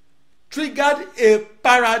 triggered a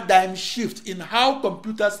paradigm shift in how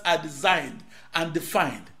computers are designed and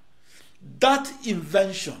defined. That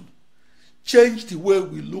invention changed the way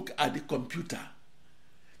we look at the computer.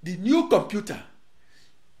 The new computer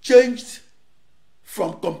changed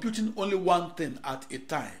from computing only one thing at a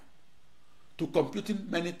time to computing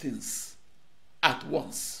many things at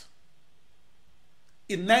once.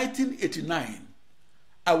 In 1989,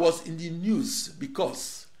 I was in the news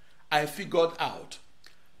because I figured out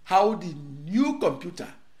how the new computer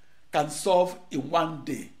can solve in one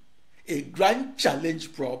day a grand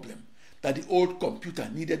challenge problem that the old computer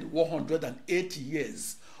needed 180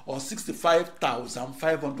 years or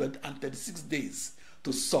 65,536 days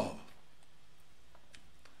to solve.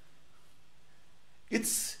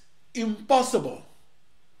 It's impossible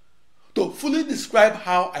to fully describe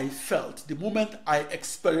how I felt the moment I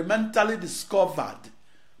experimentally discovered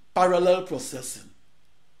parallel processing.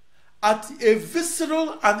 At a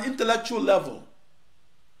visceral and intellectual level,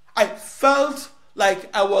 I felt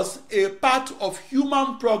like I was a part of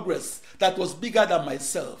human progress that was bigger than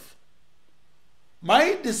myself.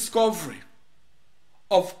 My discovery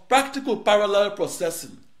of practical parallel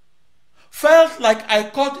processing felt like I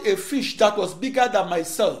caught a fish that was bigger than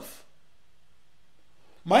myself.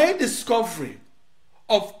 My discovery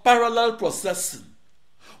of parallel processing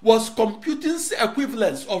was computing's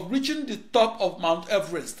equivalence of reaching the top of Mount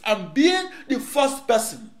Everest and being the first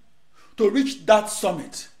person to reach that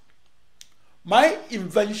summit. My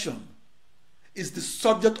invention is the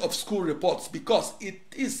subject of school reports because it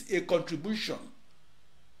is a contribution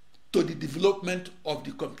to the development of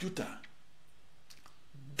the computer.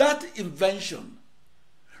 That invention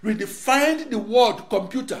redefined the word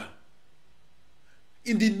computer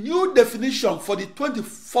in the new definition for the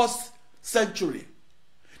 21st century.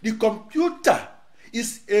 The computer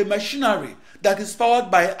is a machinery that is powered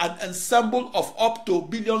by an ensemble of up to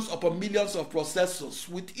billions upon millions of processors,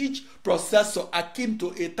 with each processor akin to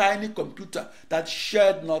a tiny computer that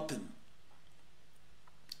shared nothing.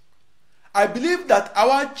 I believe that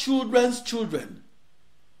our children's children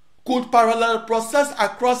could parallel process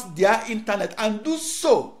across their internet and do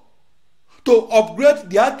so to upgrade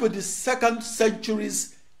their 22nd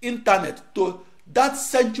century's internet to that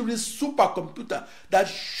century's supercomputer that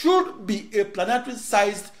should be a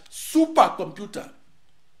planetary-sized supercomputer.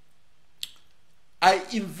 I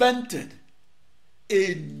invented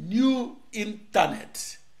a new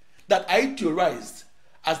internet that I theorized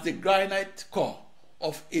as the granite core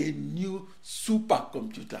of a new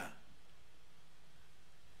supercomputer.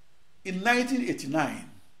 In 1989,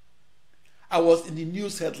 I was in the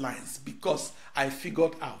news headlines because I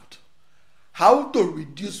figured out how to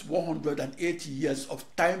reduce 180 years of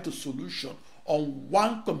time to solution on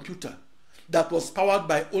one computer that was powered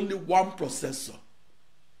by only one processor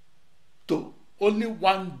to only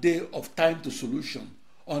 1 day of time to solution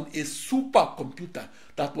on a supercomputer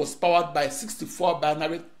that was powered by 64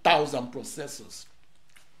 binary thousand processors.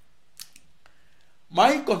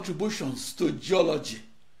 My contributions to geology,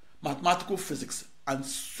 mathematical physics, and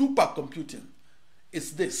supercomputing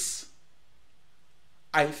is this: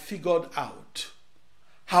 I figured out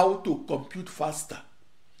how to compute faster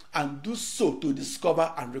and do so to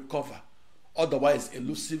discover and recover otherwise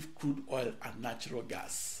elusive crude oil and natural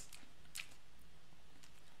gas.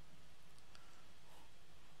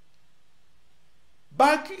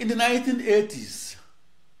 Back in the 1980s,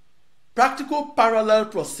 practical parallel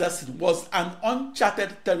processing was an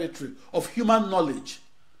uncharted territory of human knowledge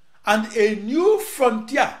and a new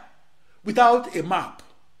frontier without a map.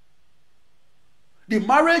 The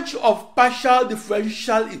marriage of partial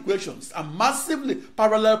differential equations and massively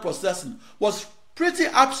parallel processing was pretty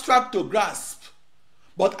abstract to grasp,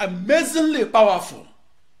 but amazingly powerful.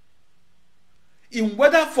 In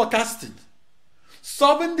weather forecasting,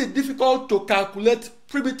 solving the difficult to calculate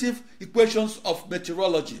primitive equations of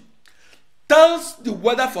meteorology tells the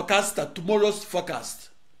weather forecaster tomorrow's forecast.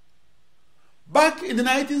 Back in the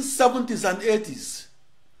 1970s and 80s,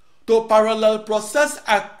 to parallel process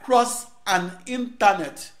across an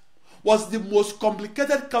internet was the most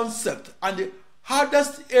complicated concept and the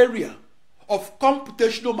hardest area of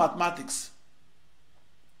computational mathematics.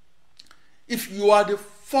 If you are the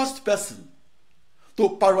first person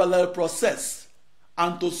to parallel process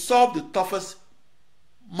and to solve the toughest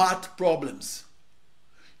math problems,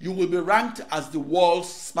 you will be ranked as the world's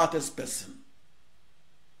smartest person.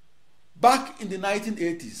 Back in the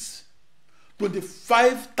 1980s,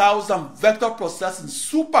 25,000 vector processing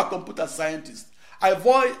supercomputer scientists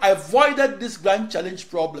avoided this grand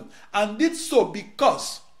challenge problem and did so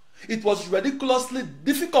because it was ridiculously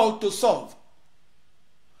difficult to solve.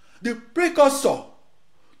 The precursor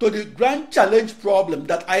to the grand challenge problem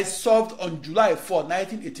that I solved on July 4,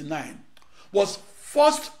 1989 was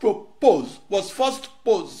first posed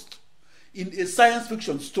in a science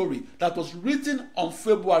fiction story that was written on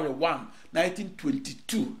February 1,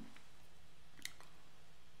 1922.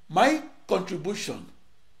 My contribution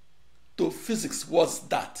to physics was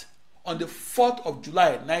that on the 4th of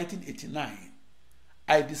July 1989,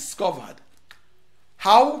 I discovered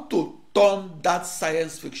how to turn that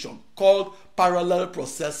science fiction called parallel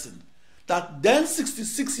processing that then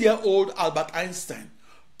 66-year-old Albert Einstein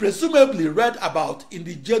presumably read about in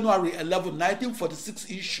the January 11, 1946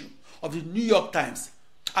 issue of the New York Times,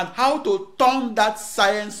 and how to turn that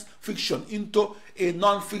science fiction into a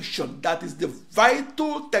non-fiction that is the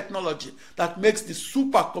vital technology that makes the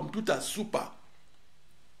supercomputer super.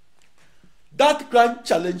 That grand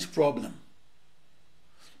challenge problem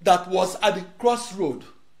that was at the crossroad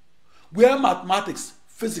where mathematics,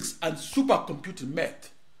 physics, and supercomputing met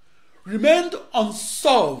remained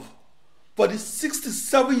unsolved for the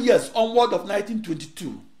 67 years onward of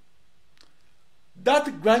 1922.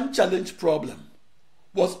 That grand challenge problem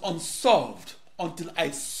was unsolved until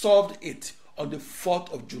I solved it on the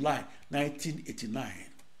 4th of July 1989.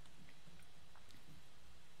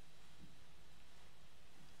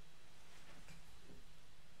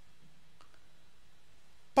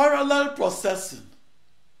 Parallel processing,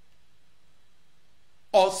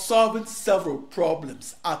 or solving several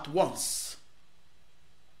problems at once,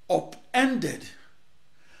 upended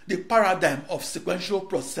the paradigm of sequential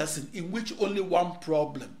processing in which only one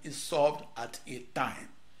problem is solved at a time.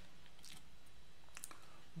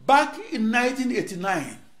 Back in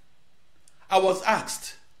 1989, I was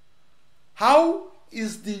asked, how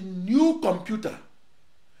is the new computer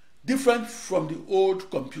different from the old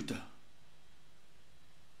computer?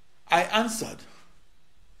 I answered,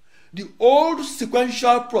 the old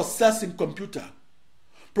sequential processing computer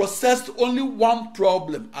processed only one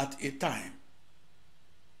problem at a time.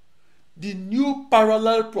 The new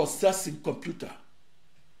parallel processing computer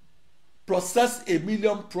processed 1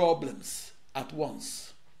 million problems at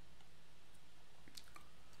once.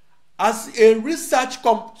 As a research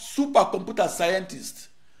supercomputer scientist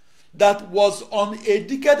that was on a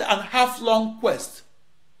decade-and-a-half-long quest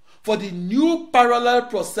for the new parallel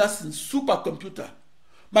processing supercomputer,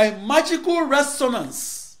 my magical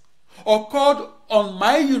resonance occurred on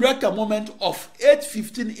my eureka moment of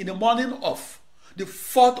 8:15 in the morning of the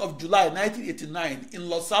 4th of July 1989 in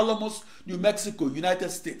Los Alamos, New Mexico, United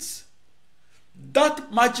States.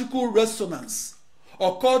 That magical resonance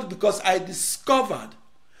occurred because I discovered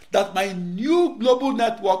that my new global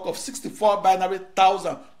network of 64 binary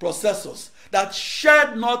thousand processors that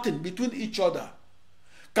shared nothing between each other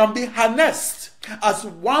can be harnessed as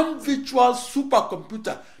one virtual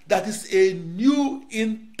supercomputer that is a new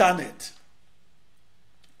internet.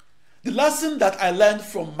 The lesson that I learned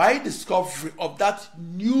from my discovery of that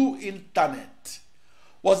new internet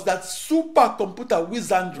was that supercomputer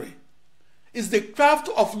wizardry is the craft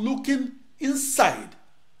of looking inside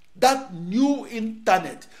that new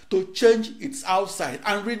internet to change its outside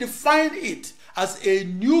and redefine it as a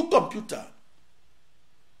new computer.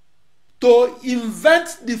 To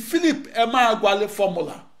invent the Philip Emeagwali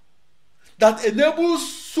formula that enables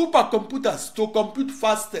supercomputers to compute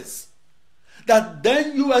fastest, that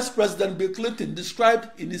then US President Bill Clinton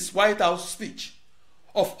described in his White House speech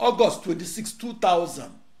of August 26,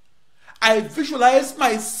 2000, I visualized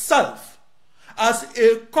myself as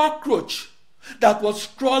a cockroach that was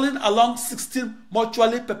crawling along 16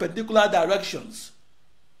 mutually perpendicular directions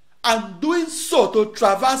and doing so to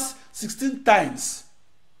traverse 16 times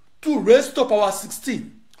 2 raised to power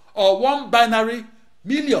 16 or 1 binary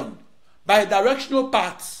million bidirectional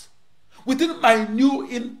paths within my new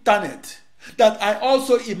internet that I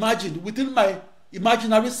also imagined within my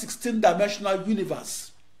imaginary 16-dimensional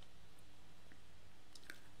universe.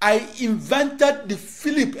 I invented the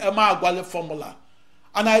Philip Emeagwali formula,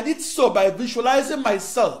 and I did so by visualizing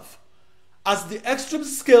myself as the extreme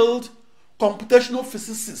scaled computational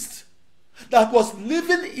physicist that was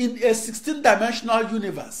living in a 16-dimensional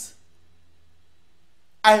universe.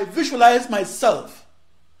 I visualized myself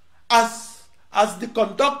as the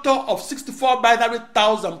conductor of 64 binary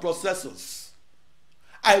thousand processors.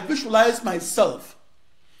 I visualized myself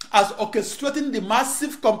as orchestrating the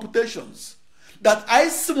massive computations that I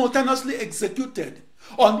simultaneously executed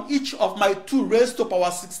on each of my 2 raised to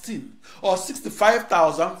power 16 or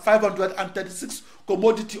 65,536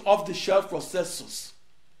 commodity off-the-shelf processors.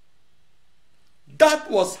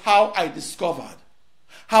 That was how I discovered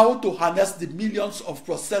how to harness the millions of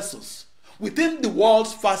processors within the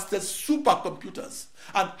world's fastest supercomputers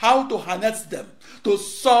and how to harness them to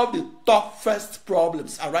solve the toughest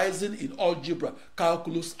problems arising in algebra,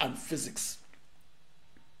 calculus, and physics.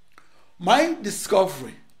 My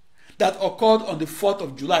discovery that occurred on the 4th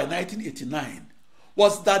of July 1989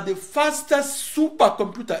 was that the fastest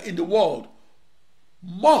supercomputer in the world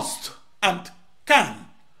must and can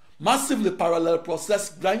massively parallel process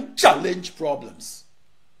grand challenge problems.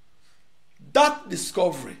 That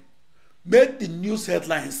discovery made the news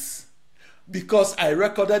headlines because I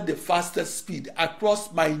recorded the fastest speed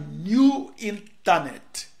across my new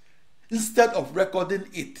internet instead of recording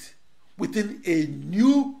it within a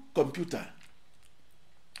new computer.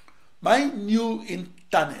 My new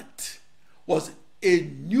internet was a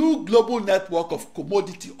new global network of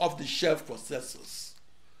commodity off-the-shelf processors.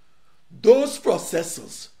 Those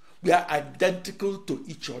processors were identical to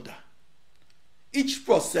each other. Each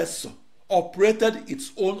processor operated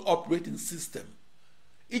its own operating system.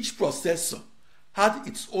 Each processor had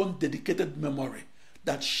its own dedicated memory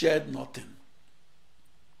that shared nothing.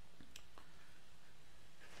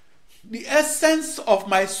 The essence of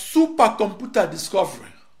my supercomputer discovery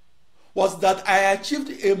was that I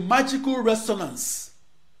achieved a magical resonance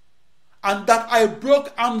and that I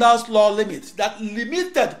broke Amdahl's law limit that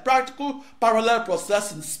limited practical parallel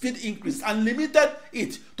processing speed increase and limited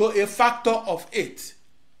it to a factor of 8.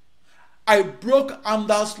 I broke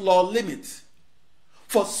Amdahl's law limit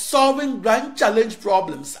for solving grand challenge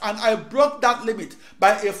problems, and I broke that limit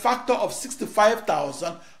by a factor of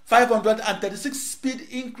 65,536 speed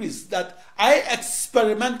increase that I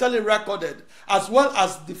experimentally recorded, as well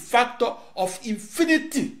as the factor of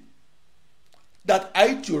infinity that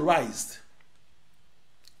I theorized.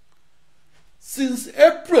 Since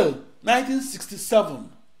April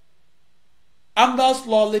 1967, Amdahl's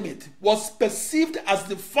law limit was perceived as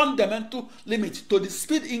the fundamental limit to the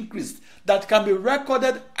speed increase that can be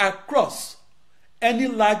recorded across any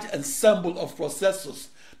large ensemble of processors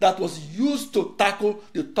that was used to tackle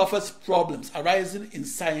the toughest problems arising in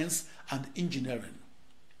science and engineering,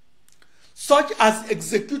 such as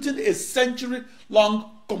executing a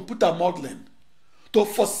century-long computer modeling to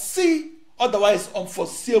foresee otherwise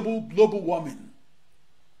unforeseeable global warming.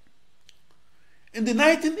 In the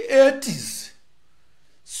 1980s,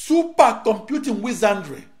 supercomputing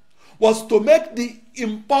wizardry was to make the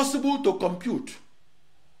impossible to compute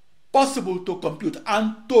possible to compute,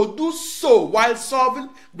 and to do so while solving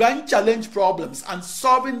grand challenge problems and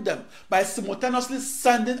solving them by simultaneously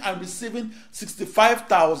sending and receiving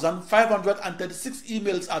 65,536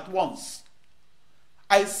 emails at once.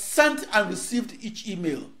 I sent and received each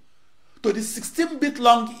email to the 16-bit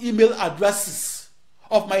long email addresses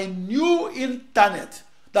of my new internet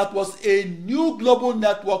that was a new global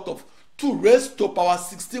network of 2 raised to power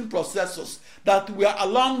 16 processors that were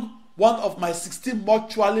along one of my 16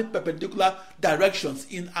 mutually perpendicular directions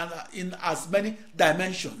in as many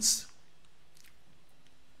dimensions.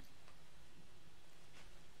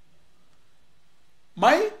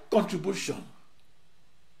 My contribution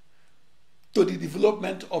to the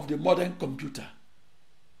development of the modern computer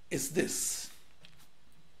is this.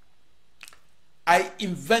 I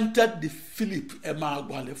invented the Philip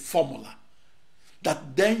Emeagwali formula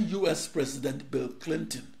that then US President Bill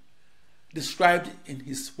Clinton described in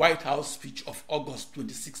his White House speech of August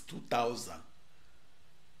 26, 2000.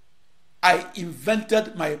 I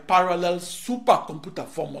invented my parallel supercomputer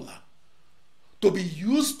formula to be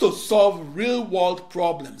used to solve real-world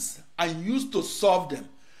problems and used to solve them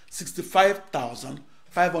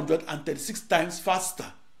 65,536 times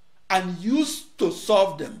faster and used to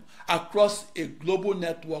solve them across a global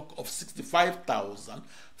network of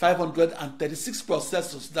 65,536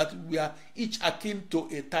 processors that were each akin to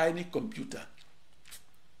a tiny computer.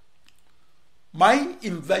 My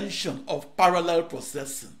invention of parallel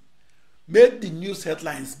processing made the news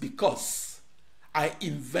headlines because I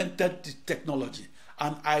invented the technology,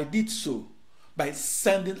 and I did so by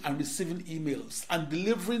sending and receiving emails and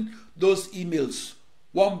delivering those emails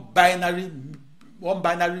one binary one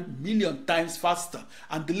binary million times faster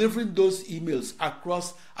and delivering those emails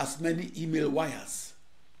across as many email wires.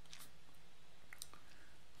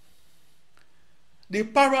 The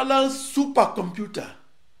parallel supercomputer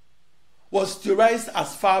was theorized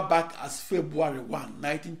as far back as February 1,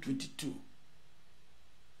 1922.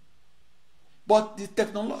 But the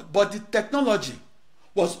technology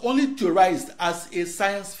was only theorized as a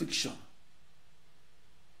science fiction.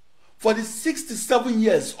 For the 67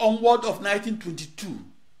 years onward of 1922,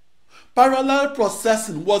 parallel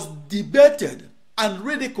processing was debated and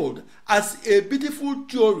ridiculed as a beautiful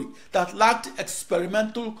theory that lacked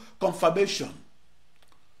experimental confirmation.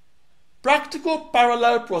 Practical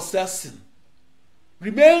parallel processing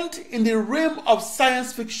remained in the realm of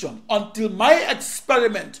science fiction until my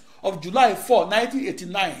experiment of July 4,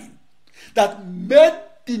 1989, that made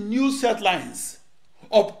the news headlines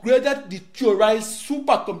upgraded the theorized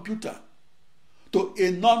supercomputer to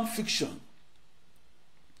a non-fiction.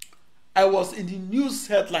 I was in the news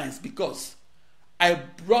headlines because I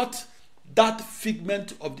brought that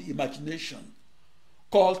figment of the imagination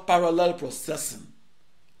called parallel processing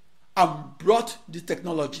and brought the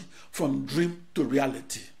technology from dream to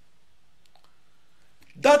reality.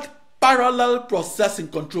 That parallel processing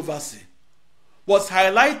controversy was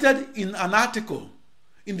highlighted in an article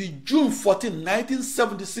in the June 14,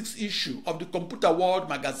 1976 issue of the Computer World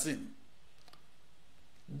magazine.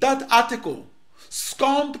 That article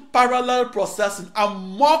scorned parallel processing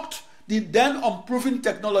and mocked the then unproven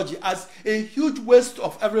technology as a huge waste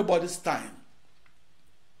of everybody's time.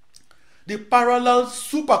 The parallel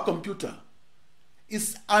supercomputer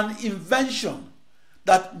is an invention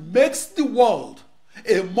that makes the world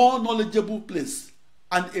a more knowledgeable place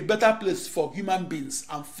and a better place for human beings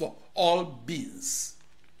and for all beings.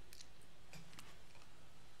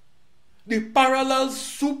 The parallel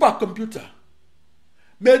supercomputer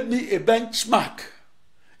made me a benchmark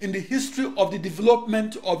in the history of the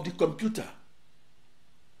development of the computer.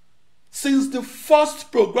 Since the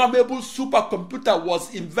first programmable supercomputer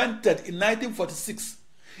was invented in 1946,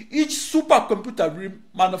 each supercomputer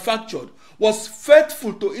manufactured was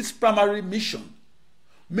faithful to its primary mission,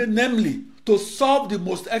 namely to solve the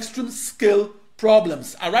most extreme scale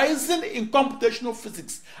problems arising in computational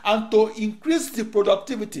physics and to increase the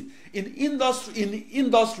productivity in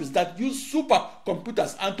industries that use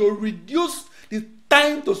supercomputers and to reduce the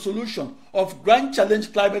time to solution of grand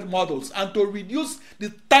challenge climate models and to reduce the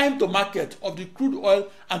time to market of the crude oil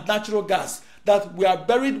and natural gas that were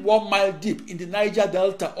buried 1 mile deep in the Niger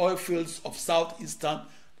Delta oil fields of southeastern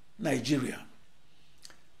Nigeria.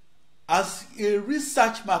 As a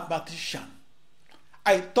research mathematician,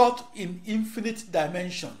 I thought in infinite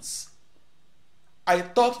dimensions. I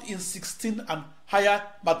thought in 16 and higher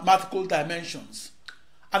mathematical dimensions,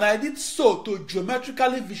 and I did so to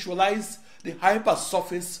geometrically visualize the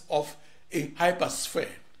hypersurface of a hypersphere.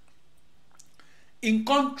 In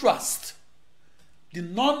contrast, the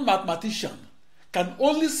non-mathematician can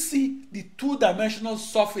only see the two-dimensional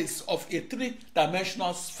surface of a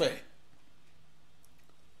three-dimensional sphere.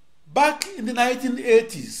 Back in the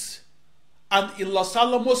 1980s, and in Los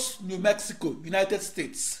Alamos, New Mexico, United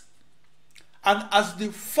States, and as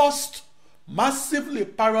the first massively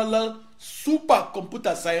parallel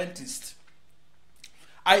supercomputer scientist,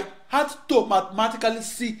 I had to mathematically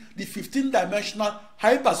see the 15-dimensional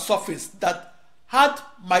hypersurface that had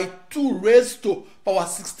my 2 raised to power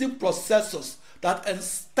 16 processors that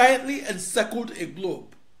tightly encircled a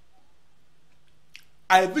globe.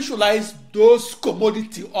 I visualized those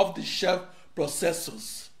commodity off-the-shelf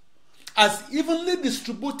processors as evenly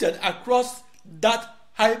distributed across that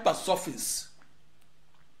hypersurface.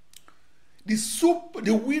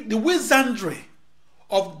 The wizardry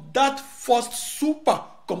of that first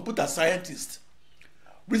supercomputer scientist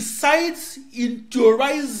resides in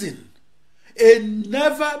theorizing a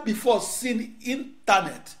never-before-seen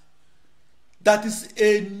internet that is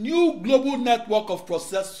a new global network of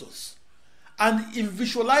processors, and in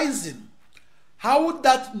visualizing how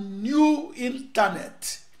that new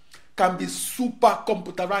internet can be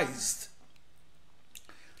supercomputerized.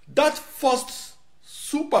 That first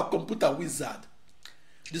supercomputer wizard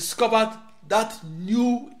discovered that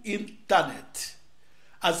new internet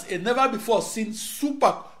as a never-before-seen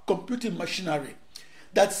supercomputing machinery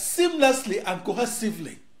that seamlessly and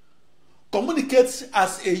cohesively communicates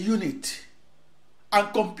as a unit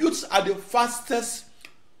and computes at the fastest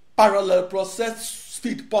parallel process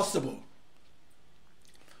speed possible.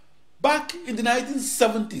 Back in the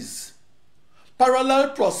 1970s, parallel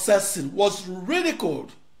processing was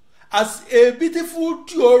ridiculed as a beautiful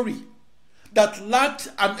theory that lacked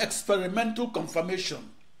an experimental confirmation.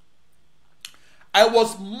 I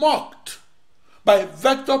was mocked by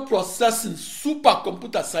vector processing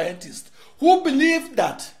supercomputer scientists who believed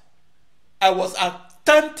that I was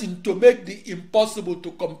attempting to make the impossible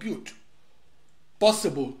to compute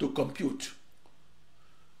possible to compute.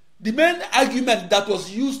 The main argument that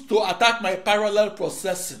was used to attack my parallel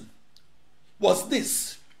processing was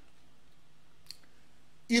this: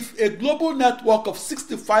 if a global network of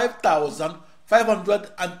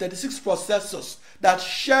 65,536 processors that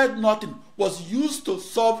shared nothing was used to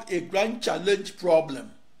solve a grand challenge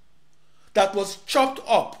problem that was chopped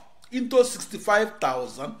up into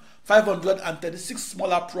 65,536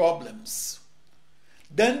 smaller problems,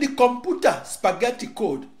 then the computer spaghetti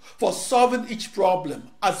code for solving each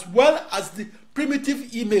problem, as well as the primitive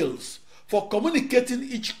emails for communicating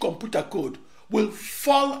each computer code, will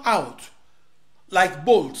fall out like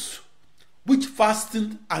bolts which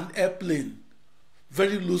fastened an airplane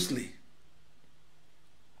very loosely.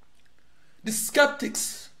 The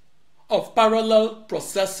skeptics of parallel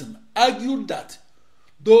processing argued that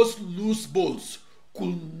those loose bolts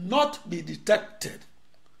could not be detected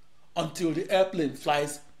until the airplane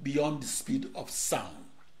flies beyond the speed of sound.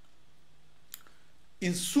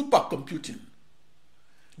 In supercomputing,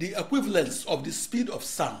 the equivalence of the speed of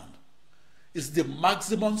sound is the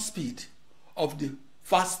maximum speed of the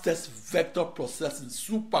fastest vector processing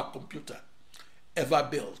supercomputer ever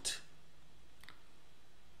built.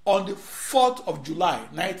 On the 4th of July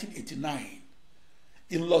 1989,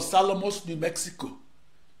 in Los Alamos, New Mexico,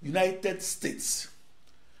 United States,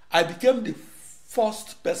 I became the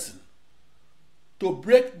first person to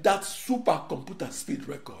break that supercomputer speed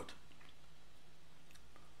record.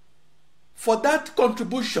 For that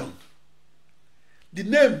contribution, the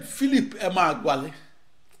name Philip Emeagwali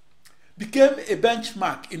became a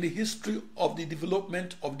benchmark in the history of the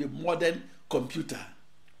development of the modern computer.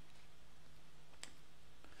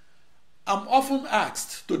 I'm often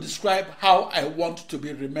asked to describe how I want to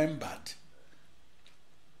be remembered.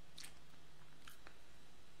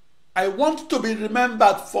 I want to be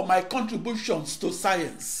remembered for my contributions to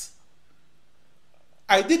science.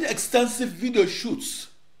 I did extensive video shoots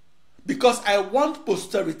because I want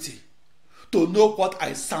posterity to know what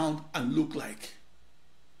I sound and look like.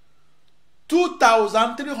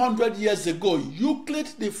 2,300 years ago, Euclid,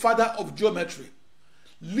 the father of geometry,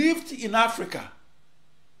 lived in Africa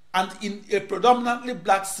and in a predominantly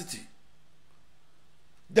black city.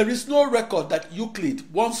 There is no record that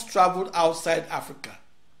Euclid once traveled outside Africa.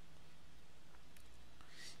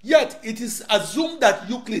 Yet it is assumed that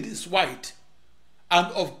Euclid is white and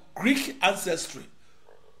of Greek ancestry,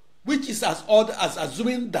 which is as odd as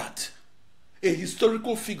assuming that a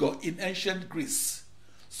historical figure in ancient Greece,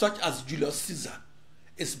 such as Julius Caesar,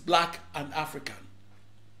 is black and African.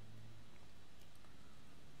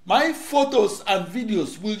 My photos and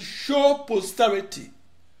videos will show posterity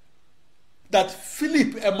that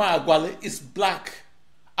Philip Emeagwali is black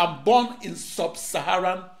and born in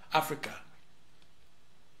sub-Saharan Africa.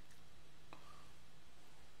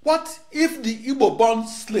 What if the Igbo-born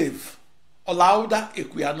slave Olaudah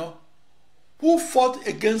Equiano, who fought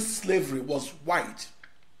against slavery, was white?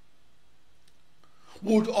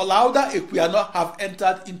 Would Olaudah Equiano have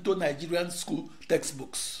entered into Nigerian school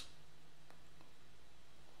textbooks?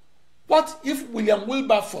 What if William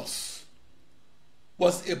Wilberforce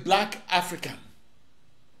was a black African?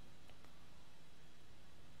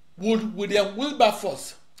 Would William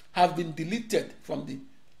Wilberforce have been deleted from the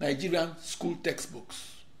Nigerian school textbooks?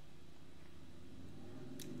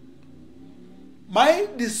 My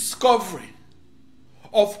discovery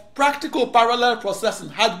of practical parallel processing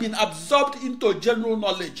had been absorbed into general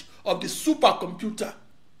knowledge of the supercomputer.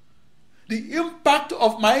 The impact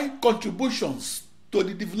of my contributions to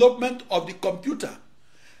the development of the computer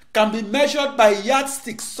can be measured by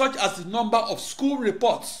yardsticks such as the number of school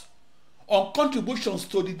reports on contributions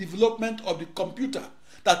to the development of the computer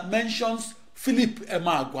that mentions Philip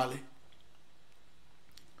Emeagwali.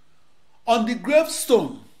 On the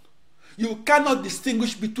gravestone, you cannot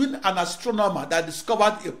distinguish between an astronomer that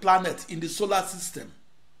discovered a planet in the solar system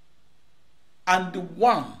and the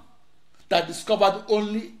one that discovered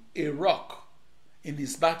only a rock in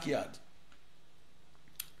his backyard.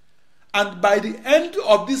 And by the end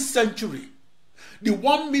of this century, the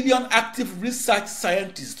 1 million active research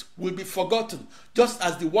scientists will be forgotten, just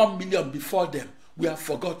as the 1 million before them were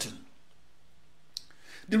forgotten.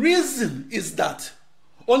 The reason is that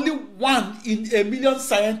only 1 in a million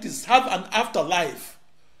scientists have an afterlife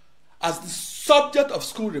as the subject of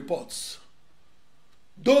school reports.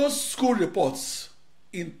 Those school reports,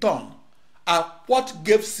 in turn, are what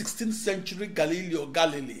gave 16th century Galileo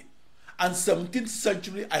Galilei and 17th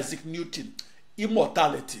century Isaac Newton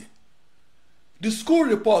immortality. The school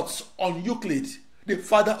reports on Euclid, the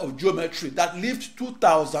father of geometry, that lived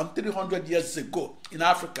 2,300 years ago in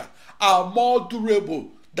Africa, are more durable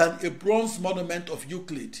than a bronze monument of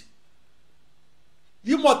Euclid.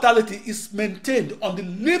 Immortality is maintained on the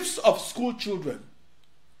lips of school children.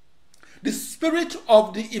 The spirit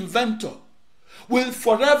of the inventor will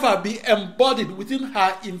forever be embodied within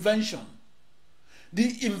her invention.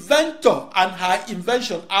 The inventor and her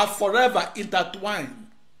invention are forever intertwined.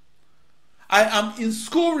 I am in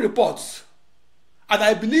school reports, and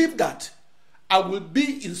I believe that I will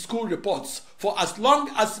be in school reports for as long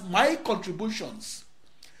as my contributions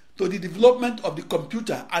to the development of the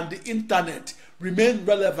computer and the internet remain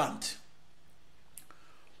relevant.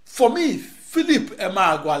 For me, Philip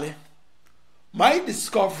Emeagwali, my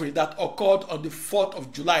discovery that occurred on the 4th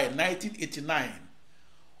of July 1989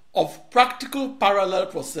 of practical parallel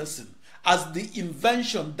processing as the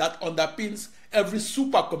invention that underpins every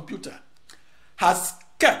supercomputer has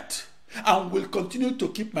kept and will continue to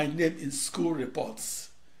keep my name in school reports.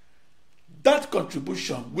 That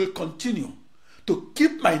contribution will continue to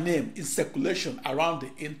keep my name in circulation around the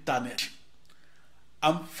internet.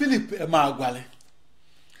 I'm Philip Emeagwali.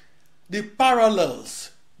 The parallels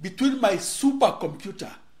between my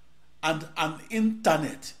supercomputer and an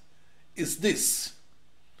internet is this.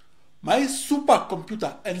 My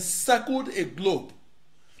supercomputer encircled a globe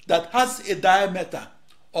that has a diameter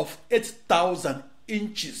of 8,000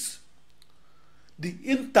 inches. The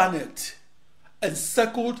internet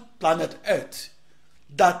encircled planet Earth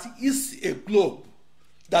that is a globe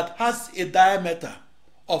that has a diameter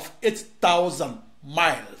of 8,000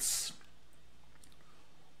 miles.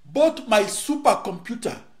 Both my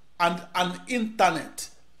supercomputer and an internet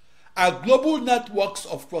are global networks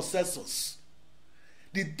of processors.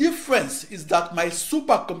 The difference is that my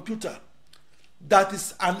supercomputer, that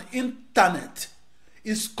is an internet,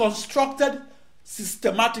 is constructed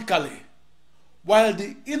systematically, while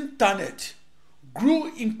the internet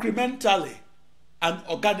grew incrementally and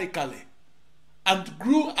organically, and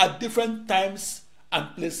grew at different times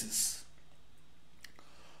and places.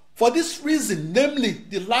 For this reason, namely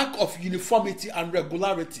the lack of uniformity and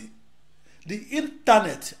regularity, the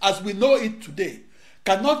internet as we know it today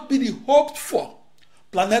cannot be the hoped-for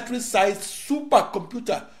planetary-sized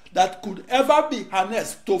supercomputer that could ever be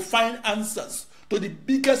harnessed to find answers to the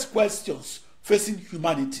biggest questions facing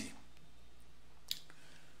humanity.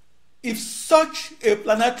 If such a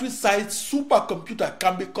planetary-sized supercomputer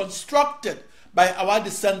can be constructed by our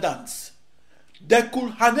descendants, they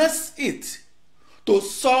could harness it to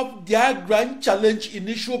solve their grand challenge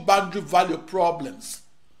initial boundary value problems,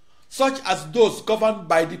 such as those governed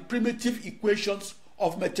by the primitive equations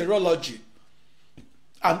of meteorology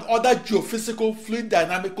and other geophysical fluid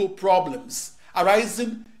dynamical problems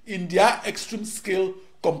arising in their extreme scale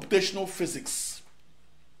computational physics.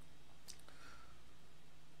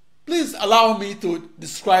 Please allow me to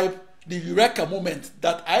describe the eureka moment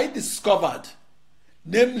that I discovered,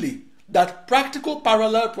 namely that practical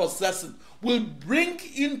parallel processing will bring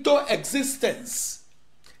into existence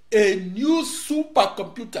a new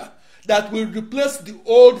supercomputer that will replace the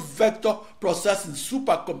old vector processing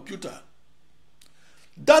supercomputer.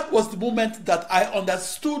 That was the moment that I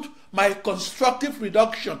understood my constructive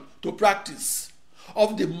reduction to practice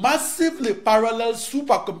of the massively parallel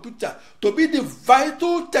supercomputer to be the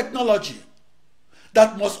vital technology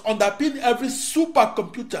that must underpin every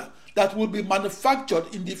supercomputer that will be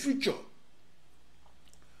manufactured in the future.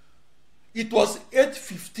 It was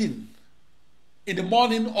 8:15 in the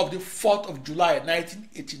morning of the 4th of July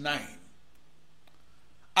 1989,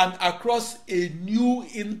 and across a new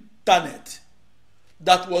internet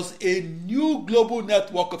that was a new global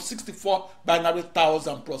network of 64 binary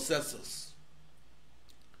thousand processors.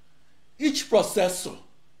 Each processor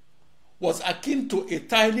was akin to a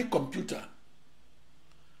tiny computer.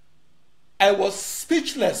 I was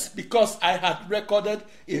speechless because I had recorded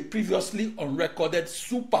a previously unrecorded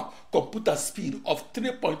supercomputer speed of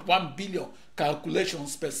 3.1 billion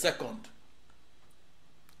calculations per second.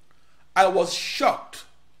 I was shocked,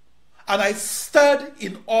 and I stared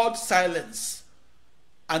in awed silence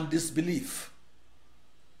and disbelief.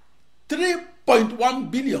 3.1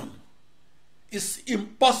 billion is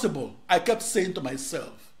impossible, I kept saying to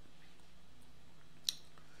myself.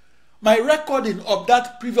 My recording of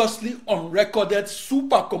that previously unrecorded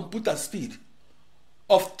supercomputer speed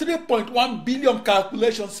of 3.1 billion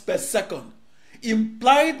calculations per second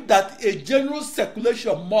implied that a general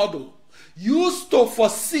circulation model used to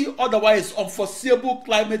foresee otherwise unforeseeable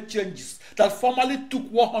climate changes that formerly took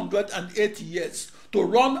 180 years to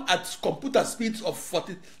run at computer speeds of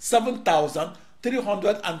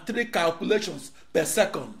 47,303 calculations per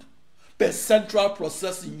second per central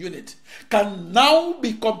processing unit can now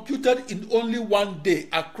be computed in only one day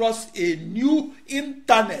across a new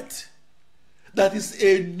internet that is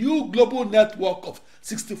a new global network of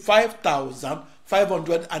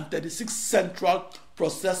 65,536 central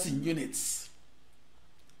processing units.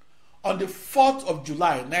 On the 4th of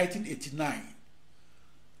July 1989,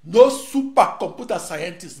 no supercomputer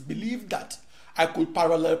scientist believed that I could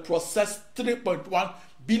parallel process 3.1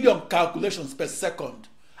 billion calculations per second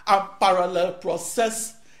and parallel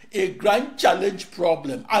process a grand challenge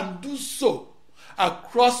problem and do so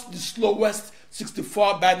across the slowest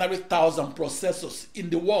 64 binary thousand processors in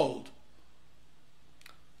the world.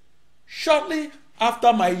 Shortly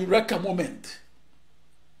after my Eureka moment,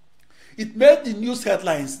 it made the news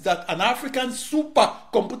headlines that an African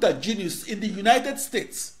supercomputer genius in the United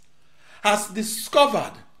States has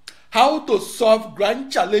discovered how to solve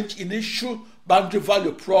grand challenge initial boundary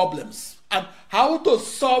value problems and how to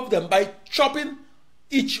solve them by chopping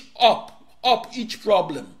each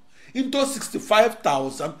problem into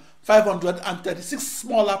 65,536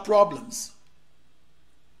 smaller problems.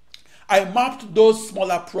 I mapped those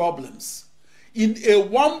smaller problems in a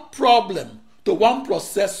one problem to one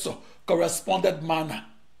processor corresponded manner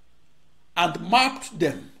and mapped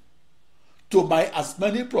them to my as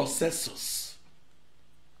many processors.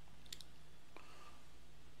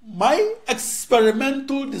 My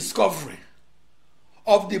experimental discovery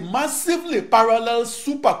of the massively parallel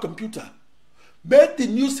supercomputer made the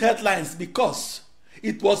news headlines because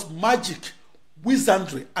it was magic,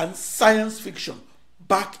 wizardry, and science fiction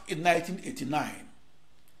back in 1989.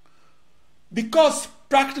 Because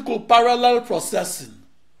practical parallel processing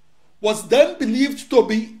was then believed to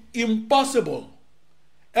be impossible,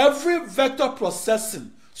 every vector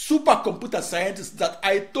processing supercomputer scientist that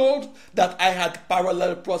I told that I had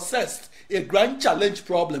parallel processed a grand challenge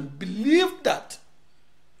problem believed that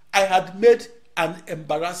I had made an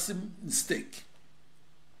embarrassing mistake.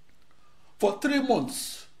 For 3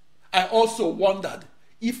 months, I also wondered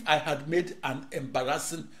if I had made an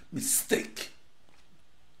embarrassing mistake.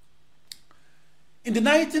 In the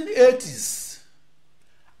 1980s,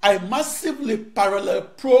 I massively parallel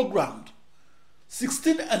programmed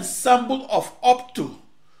 16 ensemble of up to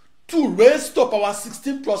 2 raised to power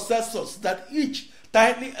 16 processors that each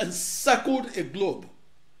tightly encircled a globe.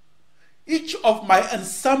 Each of my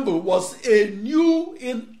ensemble was a new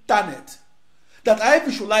internet that I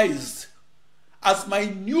visualized as my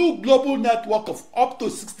new global network of up to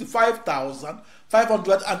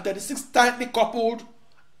 65,536 tightly coupled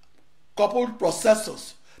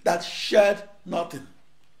processors that shared nothing.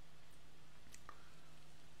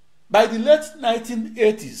 By the late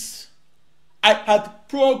 1980s, I had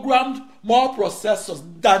programmed more processors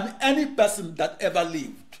than any person that ever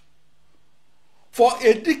lived. For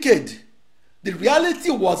a decade, the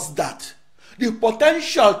reality was that the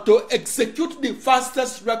potential to execute the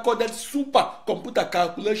fastest recorded supercomputer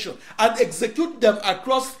calculation and execute them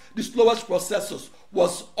across the slowest processors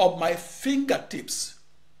was at my fingertips.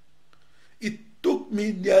 It took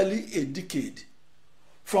me nearly a decade,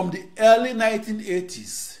 from the early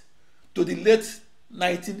 1980s to the late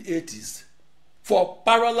 1980s, for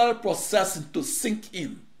parallel processing to sink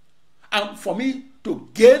in and for me to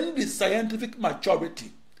gain the scientific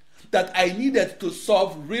maturity that I needed to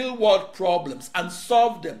solve real-world problems and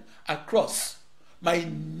solve them across my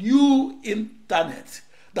new internet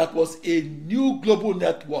that was a new global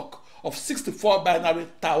network of 64 binary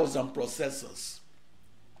thousand processors.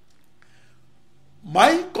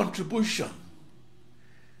 My contribution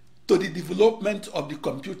to the development of the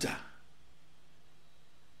computer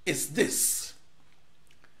is this: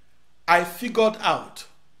 I figured out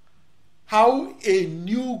how a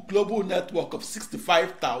new global network of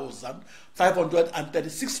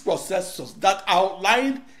 65,536 processors that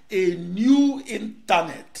outlined a new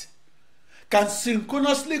internet can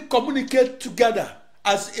synchronously communicate together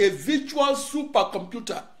as a virtual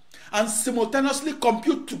supercomputer and simultaneously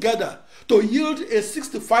compute together to yield a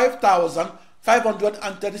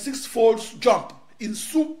 65,536-fold jump in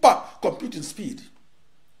supercomputing speed.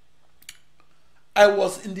 I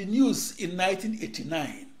was in the news in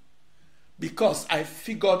 1989 because I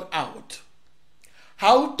figured out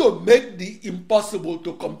how to make the impossible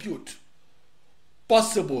to compute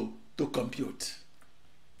possible to compute.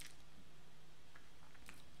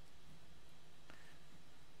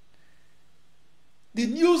 The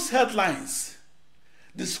news headlines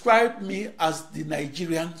described me as the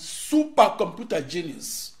Nigerian supercomputer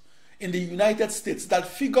genius in the United States that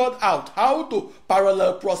figured out how to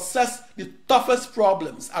parallel process the toughest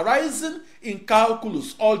problems arising in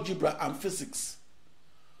calculus, algebra, and physics.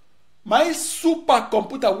 My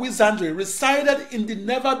supercomputer wizardry resided in the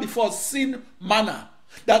never-before-seen manner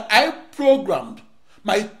that I programmed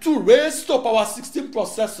my 2 raised to power 16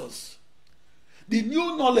 processors. The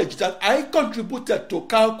new knowledge that I contributed to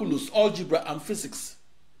calculus, algebra, and physics.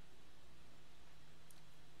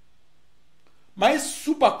 My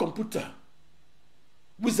supercomputer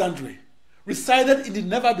wizardry resided in the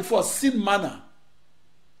never-before-seen manner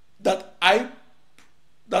that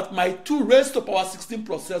my 2 raised to power 16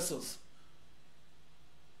 processors,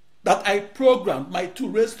 that I programmed my 2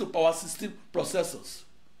 raised to power 16 processors.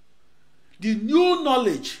 The new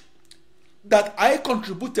knowledge that I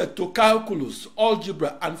contributed to calculus,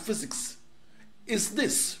 algebra, and physics is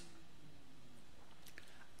this.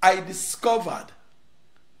 I discovered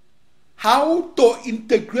how to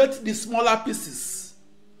integrate the smaller pieces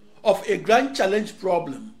of a grand challenge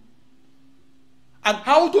problem and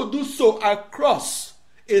how to do so across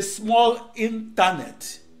a small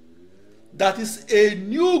internet that is a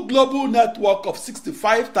new global network of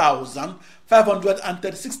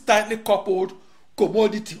 65,536 tightly coupled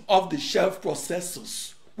commodity off-the-shelf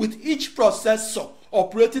processors, with each processor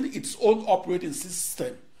operating its own operating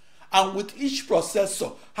system and with each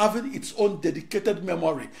processor having its own dedicated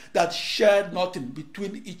memory that shared nothing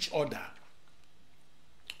between each other.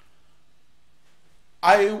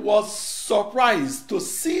 I was surprised to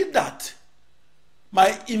see that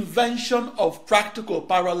my invention of practical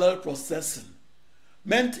parallel processing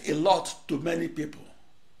meant a lot to many people.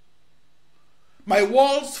 My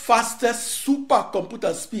world's fastest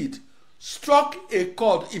supercomputer speed struck a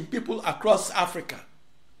chord in people across Africa.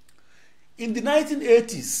 In the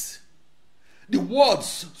 1980s, the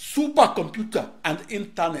words supercomputer and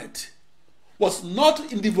internet was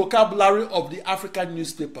not in the vocabulary of the African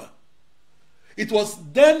newspaper. It was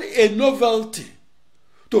then a novelty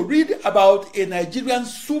to read about a Nigerian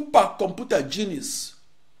supercomputer genius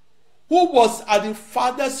who was at the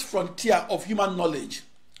farthest frontier of human knowledge.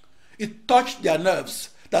 It touched their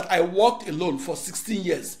nerves that I worked alone for 16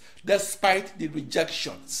 years despite the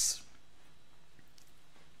rejections.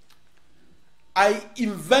 I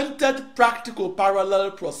invented practical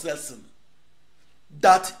parallel processing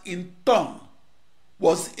that in turn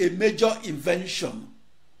was a major invention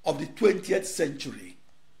of the 20th century.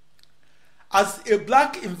 As a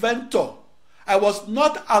black inventor, I was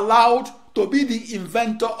not allowed to be the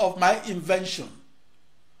inventor of my invention.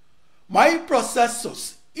 My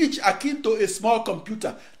processors, each akin to a small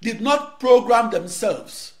computer, did not program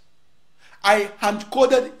themselves. I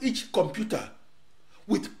hand-coded each computer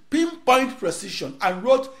with pinpoint precision and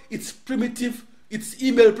wrote its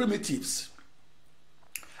email primitives.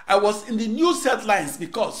 I was in the news headlines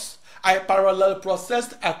because I parallel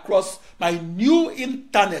processed across my new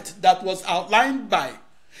internet that was outlined by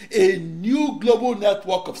a new global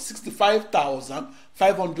network of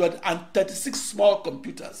 65,536 small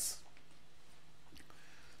computers.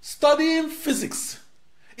 Studying physics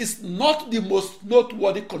is not the most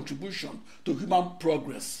noteworthy contribution to human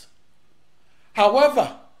progress.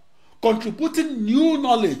 However, contributing new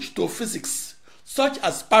knowledge to physics, such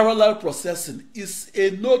as parallel processing, is a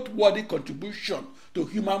noteworthy contribution to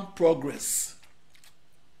human progress.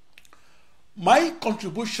 My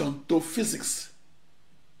contribution to physics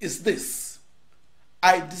is this.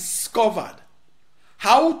 I discovered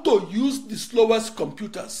how to use the slowest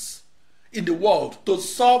computers in the world to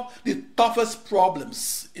solve the toughest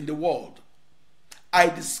problems in the world. I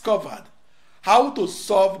discovered how to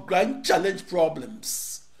solve grand challenge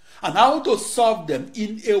problems and how to solve them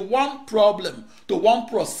in a one problem to one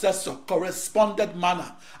processor corresponded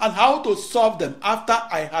manner, and how to solve them after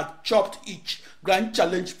I had chopped each grand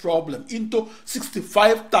challenge problem into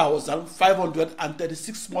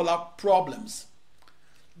 65,536 smaller problems.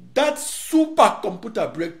 That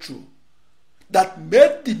supercomputer breakthrough that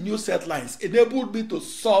made the news headlines enabled me to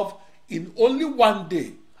solve in only one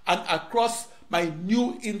day and across my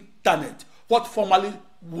new internet what formerly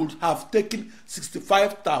would have taken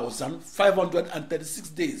 65,536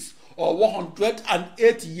 days or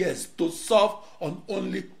 108 years to solve on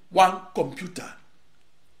only one computer.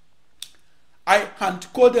 I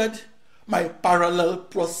hand-coded my parallel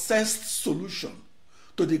processed solution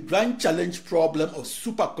to the grand challenge problem of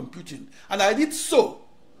supercomputing, and I did so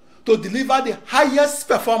to deliver the highest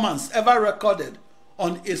performance ever recorded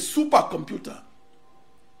on a supercomputer.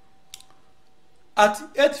 At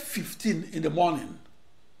 8:15 in the morning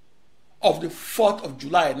of the 4th of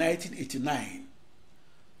July 1989,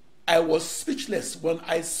 I was speechless when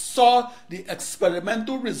I saw the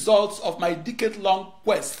experimental results of my decade-long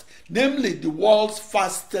quest, namely the world's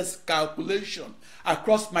fastest calculation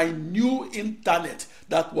across my new internet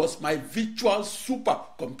that was my virtual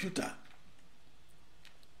supercomputer.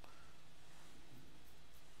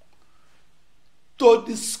 To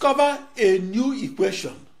discover a new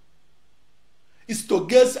equation is to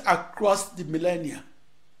gaze across the millennia.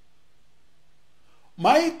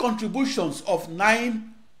 My contributions of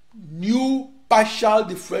 9 new partial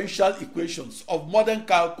differential equations of modern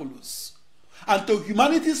calculus and to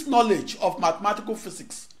humanity's knowledge of mathematical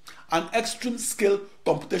physics and extreme scale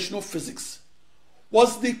computational physics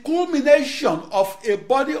was the culmination of a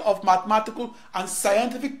body of mathematical and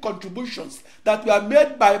scientific contributions that were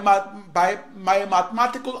made by my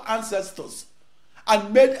mathematical ancestors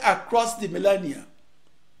and made across the millennia.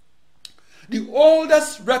 The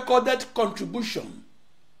oldest recorded contribution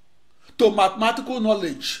to mathematical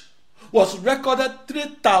knowledge was recorded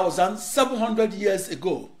 3,700 years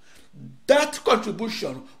ago. That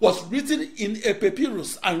contribution was written in a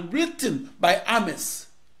papyrus and written by Hermes.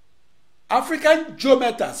 African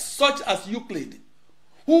geometers such as Euclid,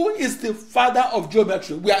 who is the father of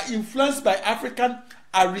geometry, were influenced by African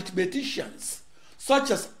arithmeticians such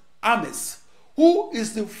as Hermes, who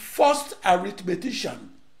is the first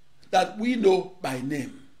arithmetician that we know by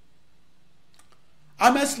name.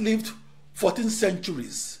 Hermes lived 14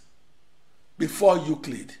 centuries before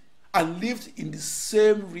Euclid and lived in the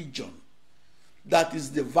same region, that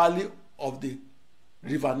is the valley of the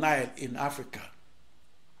River Nile in Africa.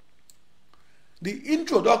 The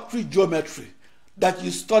introductory geometry that you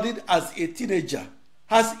studied as a teenager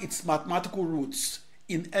has its mathematical roots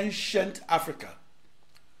in ancient Africa.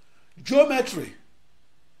 Geometry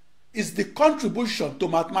is the contribution to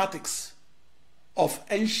mathematics of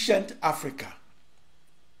ancient Africa.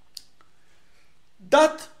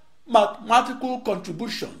 That mathematical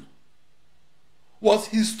contribution was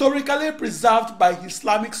historically preserved by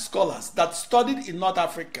Islamic scholars that studied in North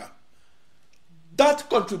Africa. That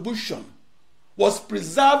contribution was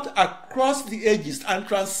preserved across the ages and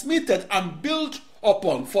transmitted and built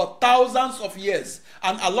upon for thousands of years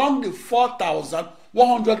and along the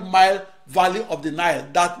 4,100-mile valley of the Nile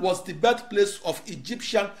that was the birthplace of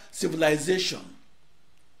Egyptian civilization.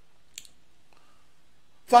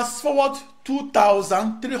 Fast forward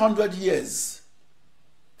 2,300 years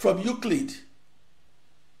from Euclid.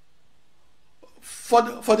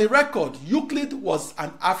 For the record, Euclid was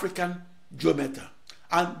an African geometer,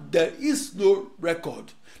 and there is no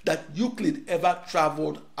record that Euclid ever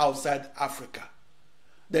traveled outside Africa.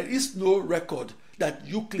 There is no record that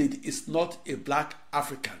Euclid is not a black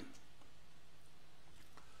African.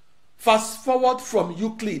 Fast forward from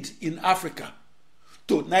Euclid in Africa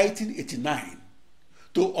to 1989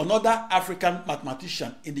 to another African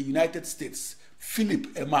mathematician in the United States,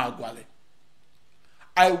 Philip Emeagwali.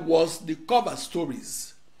 I was the cover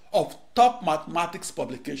stories of top mathematics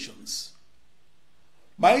publications.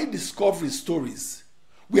 My discovery stories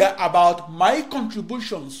were about my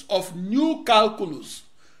contributions of new calculus,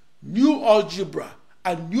 new algebra,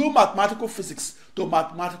 and new mathematical physics to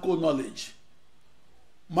mathematical knowledge.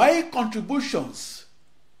 My contributions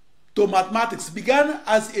to mathematics began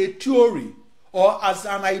as a theory or as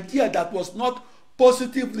an idea that was not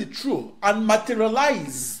positively true and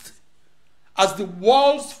materialized as the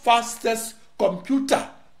world's fastest computer.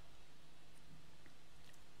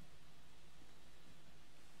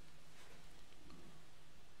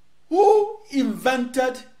 Who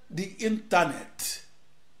invented the internet?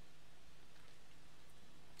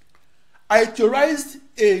 I theorized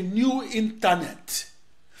a new internet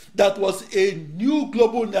that was a new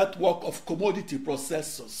global network of commodity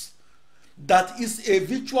processors that is a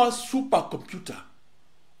virtual supercomputer,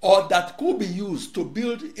 or that could be used to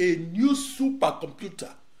build a new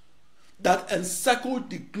supercomputer that encircled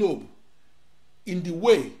the globe in the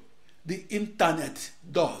way the internet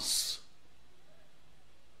does.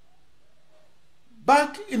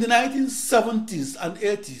 Back in the 1970s and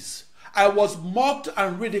 80s, I was mocked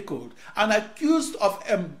and ridiculed and accused of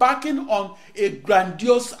embarking on a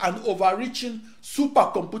grandiose and overreaching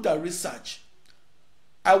supercomputer research.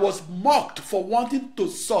 I was mocked for wanting to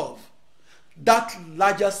solve that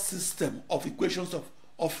larger system of equations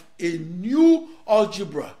of a new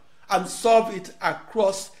algebra and solve it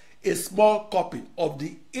across a small copy of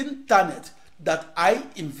the internet that I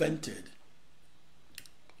invented.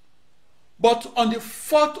 But on the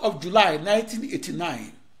 4th of July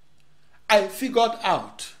 1989, I figured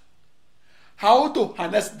out how to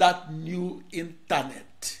harness that new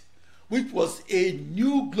internet, which was a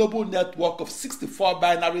new global network of 64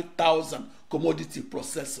 binary thousand commodity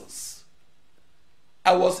processors.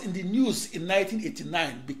 I was in the news in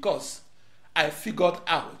 1989 because I figured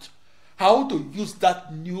out how to use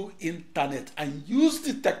that new internet and use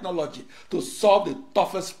the technology to solve the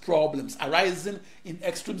toughest problems arising in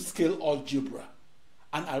extreme scale algebra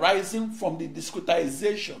and arising from the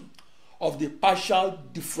discretization of the partial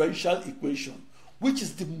differential equation, which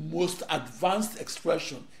is the most advanced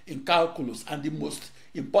expression in calculus and the most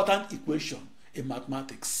important equation in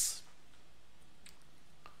mathematics.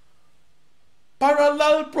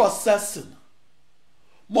 Parallel processing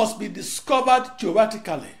must be discovered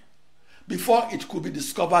theoretically before it could be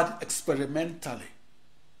discovered experimentally.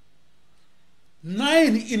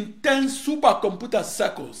 9 in 10 supercomputer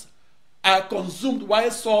cycles are consumed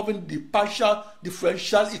while solving the partial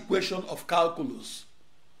differential equation of calculus.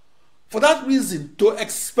 For that reason, to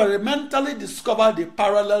experimentally discover the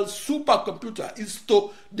parallel supercomputer is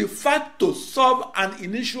to de facto solve an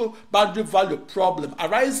initial boundary value problem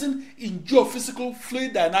arising in geophysical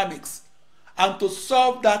fluid dynamics and to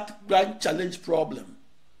solve that grand challenge problem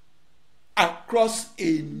across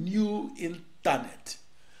a new internet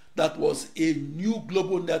that was a new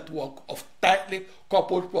global network of tightly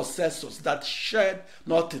coupled processors that shared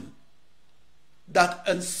nothing, that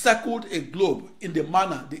encircled a globe in the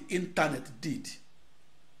manner the internet did.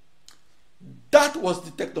 That was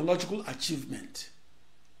the technological achievement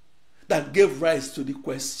that gave rise to the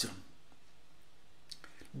question: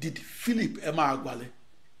 did Philip Emeagwali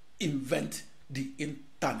invent the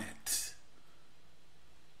internet?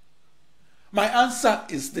 My answer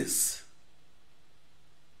is this: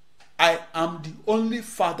 I am the only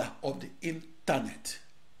father of the internet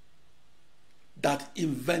that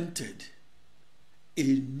invented a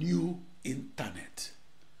new internet.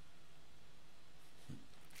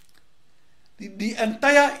 The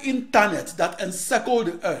entire internet that encircled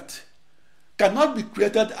the earth cannot be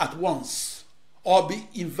created at once or be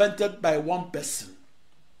invented by one person.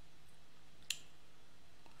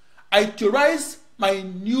 I theorize my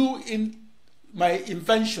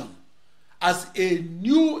invention as a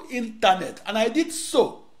new internet, and I did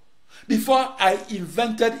so before I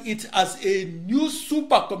invented it as a new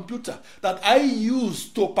supercomputer that I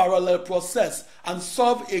used to parallel process and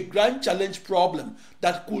solve a grand challenge problem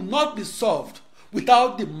that could not be solved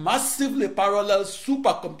without the massively parallel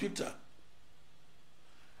supercomputer.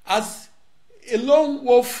 As a lone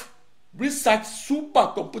wolf research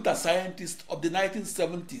supercomputer scientist of the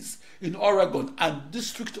 1970s in Oregon and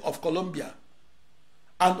District of Columbia,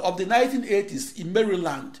 and of the 1980s in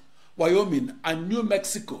Maryland, Wyoming, and New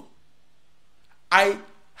Mexico, I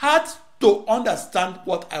had to understand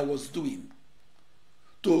what I was doing.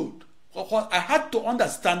 I had to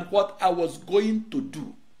understand what I was going to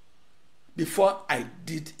do before I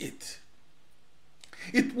did it.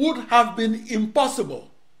 It would have been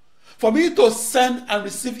impossible for me to send and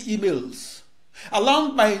receive emails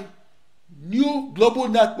along my new global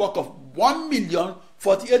network of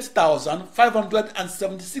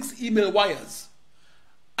 1,048,576 email wires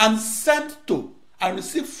and send to and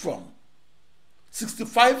receive from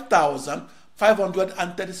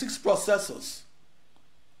 65,536 processors.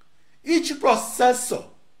 Each processor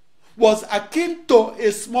was akin to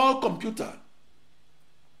a small computer.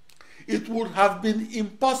 It would have been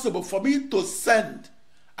impossible for me to send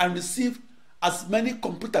and receive as many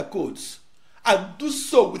computer codes and do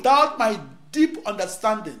so without my deep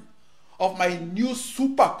understanding of my new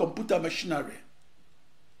supercomputer machinery.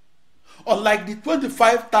 Unlike the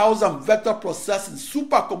 25,000 vector processing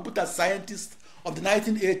supercomputer scientists of the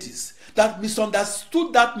 1980s that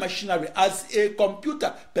misunderstood that machinery as a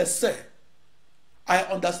computer per se, I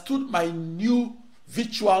understood my new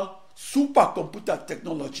virtual supercomputer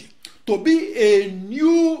technology to be a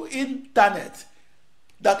new internet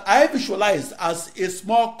that I visualized as a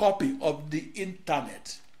small copy of the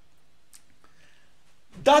internet.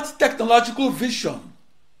 That technological vision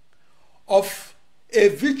of a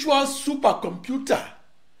virtual supercomputer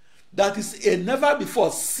that is a never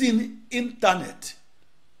before seen internet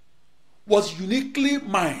was uniquely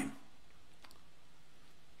mine.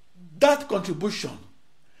 That contribution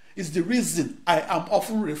is the reason I am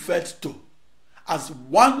often referred to as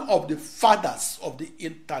one of the fathers of the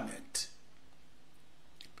internet.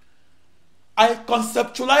 I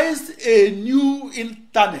conceptualized a new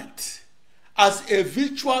internet as a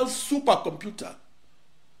virtual supercomputer,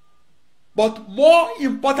 but more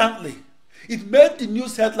importantly, it made the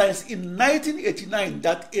news headlines in 1989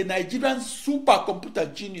 that a Nigerian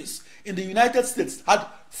supercomputer genius in the United States had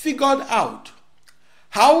figured out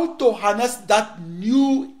how to harness that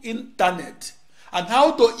new internet and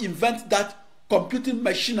how to invent that computing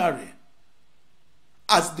machinery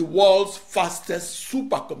as the world's fastest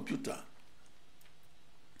supercomputer.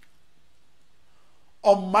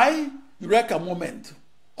 On my eureka moment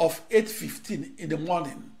of 8:15 in the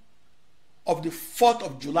morning of the 4th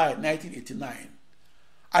of July 1989,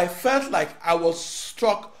 I felt like I was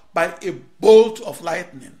struck by a bolt of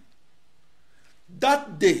lightning.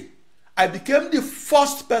 That day, I became the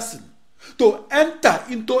first person to enter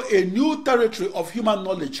into a new territory of human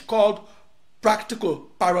knowledge called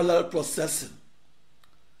practical parallel processing.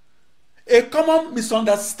 A common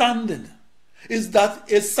misunderstanding is that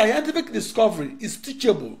a scientific discovery is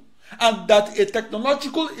teachable and that a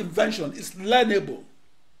technological invention is learnable.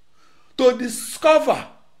 To discover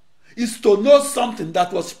is to know something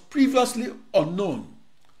that was previously unknown.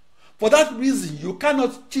 For that reason, you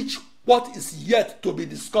cannot teach what is yet to be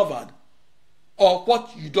discovered or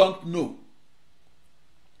what you don't know.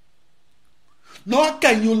 Nor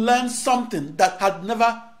can you learn something that had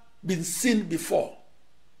never been seen before.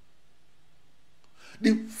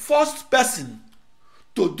 The first person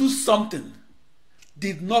to do something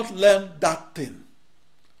did not learn that thing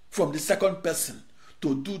from the second person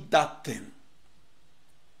to do that thing.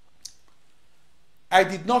 I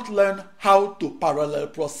did not learn how to parallel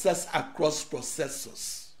process across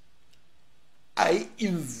processors. I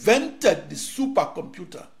invented the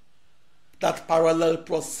supercomputer that parallel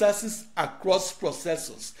processes across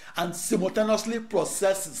processors and simultaneously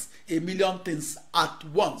processes a million things at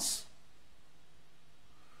once.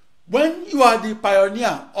 When you are the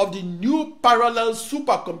pioneer of the new parallel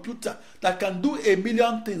supercomputer that can do a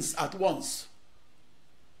million things at once,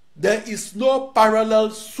 there is no parallel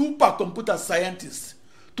supercomputer scientist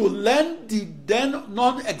to learn the then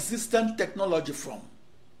non-existent technology from.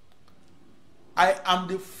 I am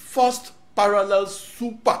the first parallel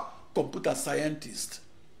supercomputer scientist.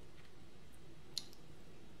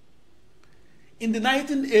 In the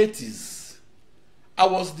 1980s, I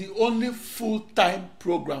was the only full-time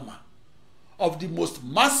programmer of the most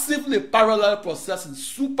massively parallel processing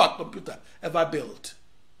supercomputer ever built.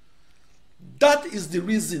 That is the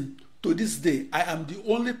reason to this day I am the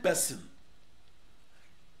only person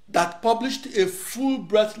that published a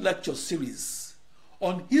full-breadth lecture series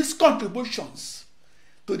on his contributions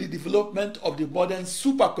to the development of the modern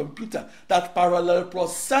supercomputer that parallel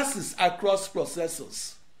processes across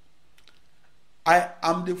processors. I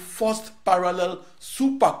am the first parallel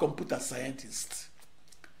supercomputer scientist.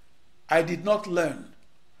 I did not learn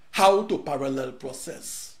how to parallel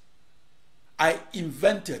process. I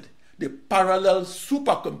invented the parallel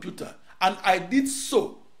supercomputer, and I did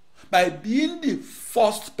so by being the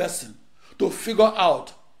first person to figure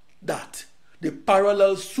out that the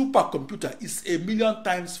parallel supercomputer is a million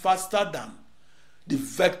times faster than the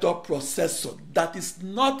vector processor that is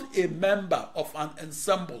not a member of an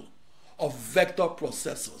ensemble of vector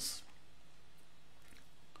processors.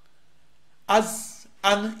 As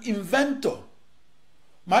an inventor,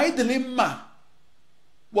 my dilemma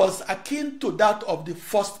was akin to that of the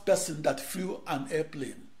first person that flew an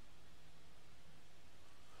airplane.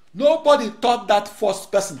 Nobody taught that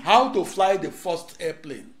first person how to fly the first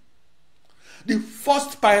airplane. The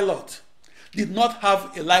first pilot did not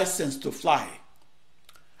have a license to fly.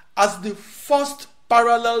 As the first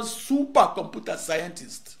parallel supercomputer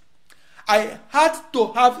scientist, I had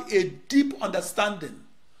to have a deep understanding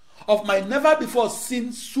of my never-before-seen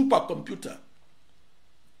supercomputer.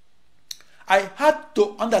 I had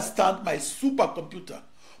to understand my supercomputer,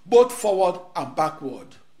 both forward and backward.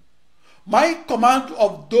 My command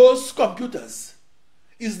of those computers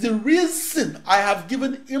is the reason I have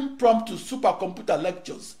given impromptu supercomputer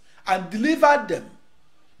lectures and delivered them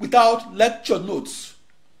without lecture notes.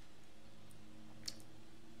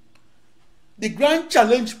 The grand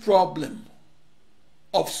challenge problem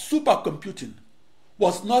of supercomputing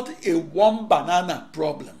was not a one banana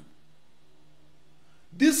problem.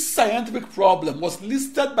 This scientific problem was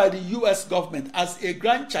listed by the US government as a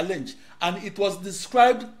grand challenge, and it was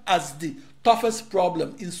described as the toughest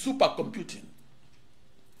problem in supercomputing.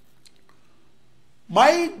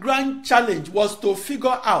 My grand challenge was to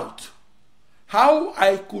figure out how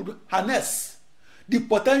I could harness the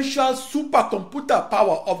potential supercomputer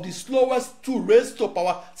power of the slowest 2 raised to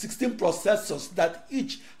power 16 processors that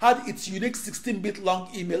each had its unique 16-bit long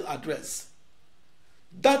email address.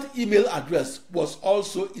 That email address was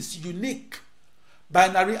also its unique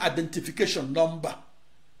binary identification number.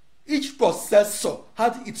 Each processor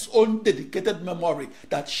had its own dedicated memory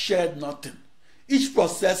that shared nothing. Each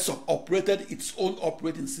processor operated its own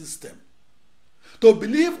operating system. To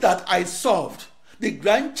believe that I solved the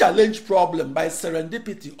grand challenge problem by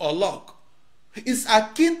serendipity or luck is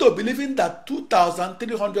akin to believing that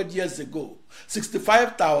 2,300 years ago,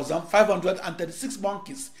 65,536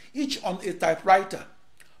 monkeys, each on a typewriter,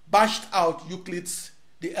 bashed out Euclid's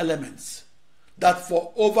The Elements, that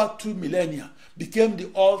for over 2 millennia became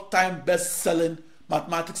the all-time best-selling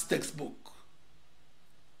mathematics textbook.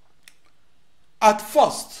 At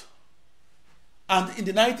first, and in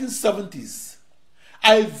the 1970s,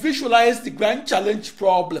 I visualized the grand challenge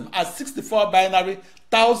problem as 64 binary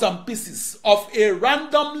 65,000 pieces of a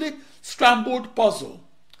randomly scrambled puzzle.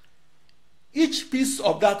 Each piece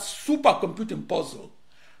of that supercomputing puzzle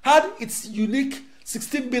had its unique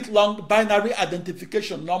 16-bit long binary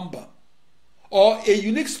identification number, or a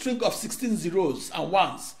unique string of 16 zeros and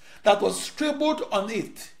ones that was scribbled on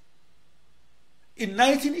it. In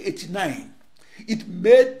 1989, it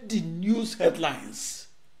made the news headlines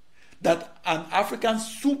that an African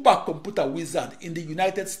supercomputer wizard in the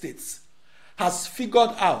United States has figured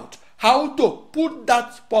out how to put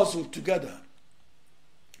that puzzle together.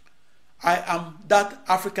 I am that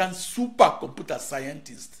African supercomputer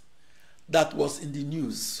scientist that was in the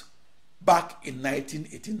news back in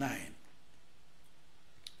 1989.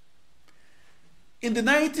 In the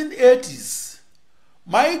 1980s,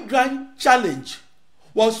 my grand challenge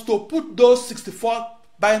was to put those 64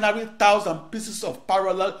 binary thousand pieces of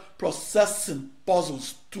parallel processing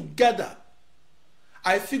puzzles together.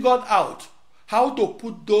 I figured out how to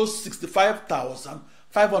put those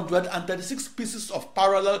 65,536 pieces of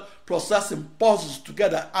parallel processing puzzles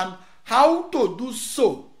together, and how to do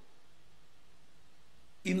so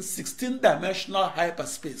in 16-dimensional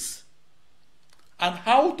hyperspace, and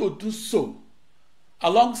how to do so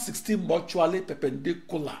along 16 mutually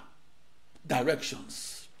perpendicular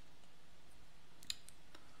directions.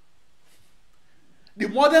 The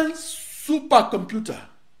modern supercomputer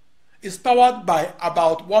is powered by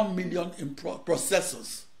about 1 million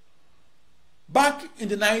processors. Back in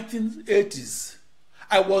the 1980s,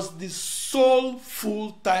 I was the sole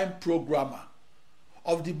full-time programmer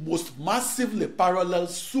of the most massively parallel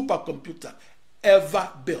supercomputer ever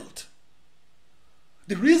built.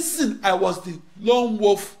 The reason I was the lone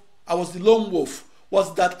wolf was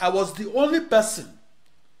that I was the only person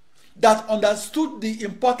that understood the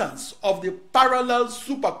importance of the parallel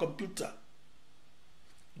supercomputer.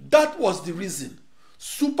 That was the reason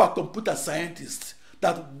supercomputer scientists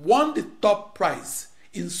that won the top prize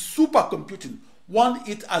in supercomputing won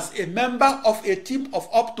it as a member of a team of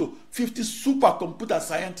up to 50 supercomputer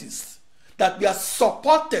scientists that were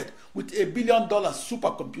supported with $1 billion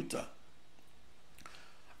supercomputer.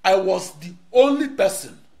 I was the only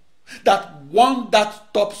person that won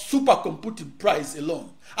that top supercomputing prize alone,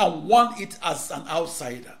 and won it as an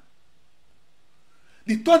outsider.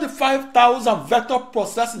 The 25,000 vector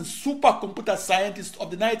processing supercomputer scientists of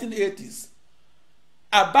the 1980s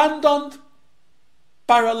abandoned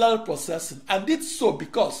parallel processing, and did so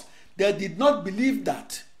because they did not believe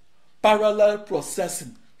that parallel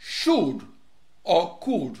processing should or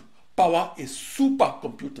could power a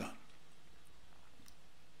supercomputer.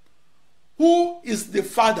 Who is the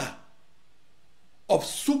father of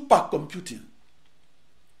supercomputing?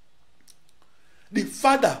 The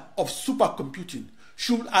father of supercomputing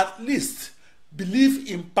should at least believe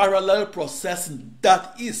in parallel processing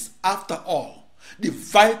that is, after all, the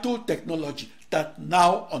vital technology that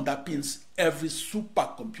now underpins every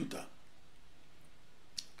supercomputer.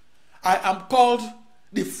 I am called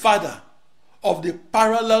the father of the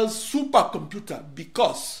parallel supercomputer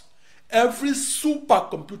because every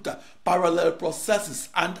supercomputer parallel processes,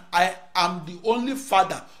 and I am the only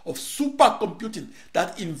father of supercomputing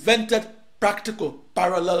that invented practical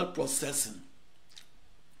parallel processing.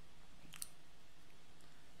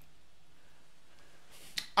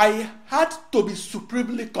 I had to be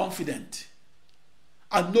supremely confident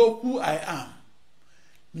and know who I am,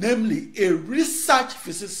 namely a research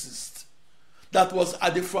physicist that was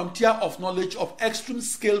at the frontier of knowledge of extreme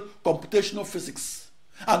scale computational physics,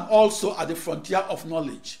 and also at the frontier of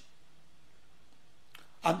knowledge,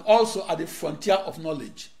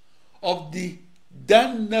 of the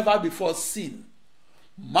then never before seen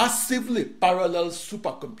massively parallel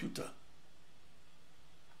supercomputer.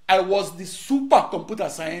 I was the supercomputer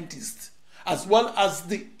scientist as well as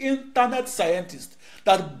the internet scientist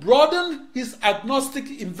that broadened his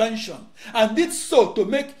agnostic invention and did so to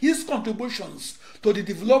make his contributions to the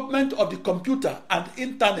development of the computer and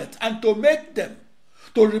internet, and to make them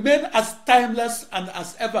to remain as timeless and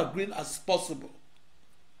as evergreen as possible.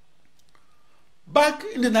 Back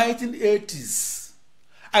in the 1980s,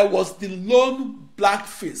 I was the lone black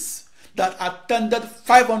face that attended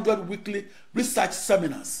 500 weekly research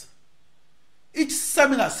seminars. Each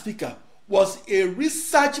seminar speaker was a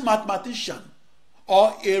research mathematician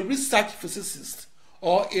or a research physicist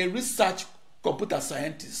or a research computer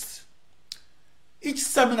scientist. Each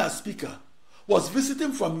seminar speaker was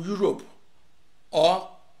visiting from Europe or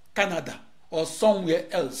Canada or somewhere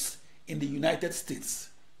else in the United States.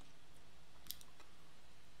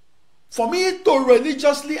 For me to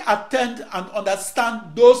religiously attend and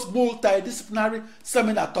understand those multidisciplinary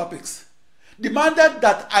seminar topics demanded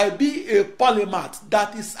that I be a polymath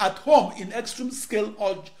that is at home in extreme scale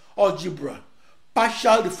algebra,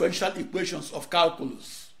 partial differential equations of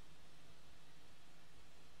calculus,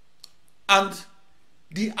 and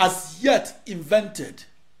the as yet invented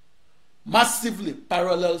massively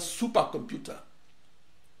parallel supercomputer.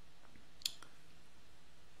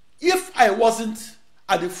 If I wasn't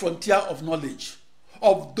at the frontier of knowledge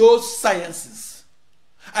of those sciences,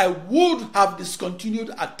 I would have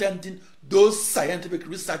discontinued attending those scientific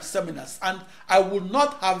research seminars, and I would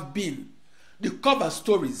not have been the cover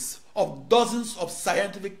stories of dozens of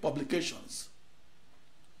scientific publications.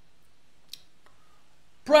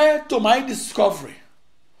 Prior to my discovery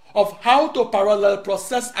of how to parallel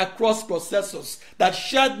process across processors that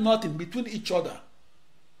shared nothing between each other,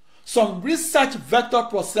 some research vector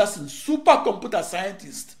processing supercomputer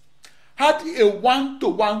scientists had a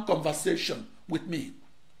one-to-one conversation with me.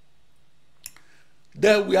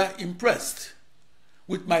 They were impressed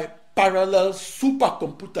with my parallel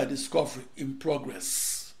supercomputer discovery in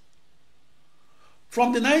progress.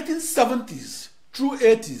 From the 1970s through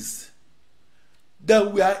 80s, they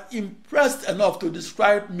were impressed enough to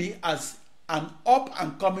describe me as an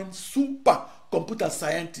up-and-coming supercomputer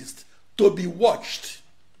scientist to be watched.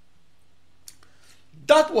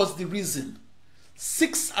 That was the reason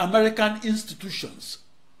 6 American institutions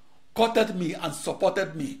courted me and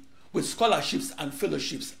supported me with scholarships and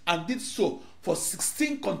fellowships, and did so for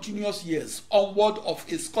 16 continuous years onward of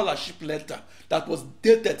a scholarship letter that was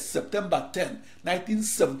dated September 10,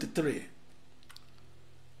 1973.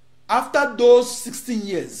 After those 16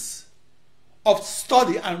 years of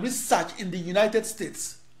study and research in the United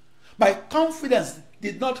States, my confidence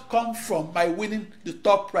did not come from my winning the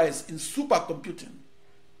top prize in supercomputing.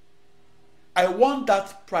 I won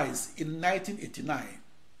that prize in 1989.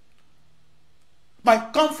 My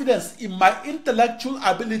confidence in my intellectual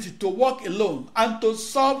ability to work alone and to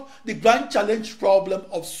solve the grand challenge problem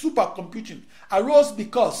of supercomputing arose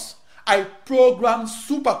because I programmed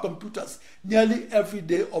supercomputers nearly every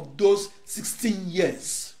day of those 16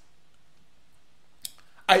 years.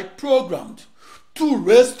 I programmed 2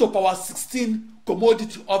 raised to power 16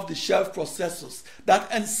 commodity off-the-shelf processors that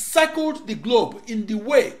encircled the globe in the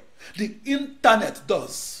way the internet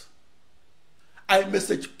does. I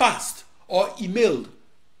message passed or emailed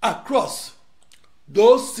across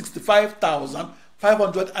those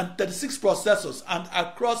 65,536 processors and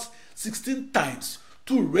across 16 times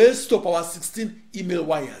 2 raised to power 16 email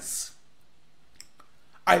wires.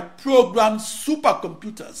 I programmed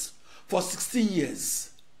supercomputers for 16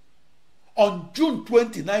 years. On June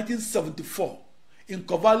 20, 1974, in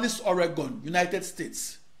Corvallis, Oregon, United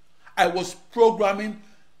States, I was programming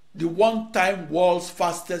the one-time world's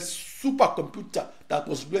fastest supercomputer that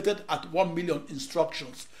was rated at 1 million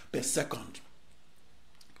instructions per second.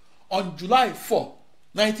 On July 4,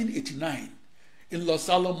 1989, in Los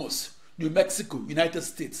Alamos, New Mexico, United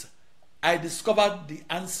States, I discovered the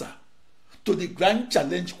answer to the grand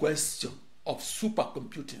challenge question of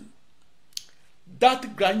supercomputing.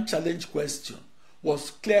 That grand challenge question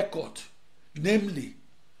was clear-cut, namely,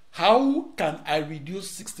 how can I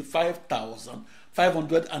reduce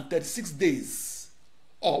 65,536 days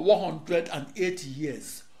or 180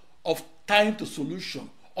 years of time to solution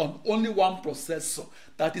on only one processor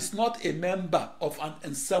that is not a member of an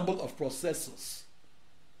ensemble of processors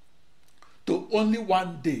to only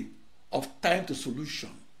 1 day of time to solution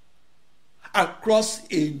across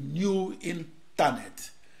a new internet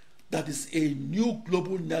that is a new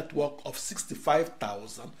global network of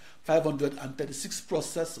 65,536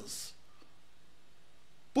 processors.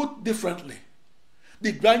 Put differently,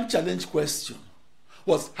 the grand challenge question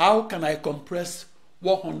was how can I compress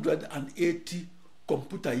 180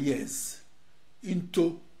 computer years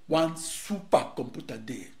into one supercomputer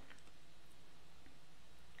day?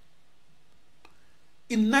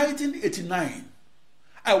 In 1989,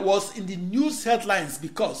 I was in the news headlines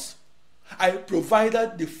because I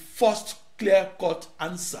provided the first clear-cut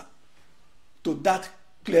answer to that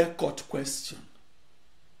clear-cut question.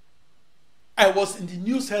 I was in the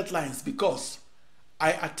news headlines because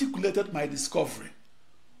I articulated my discovery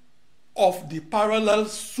of the parallel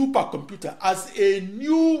supercomputer as a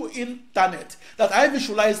new internet that I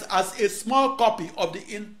visualized as a small copy of the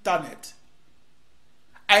internet.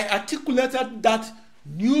 I articulated that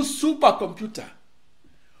new supercomputer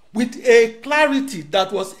with a clarity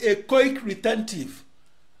that was echoic retentive,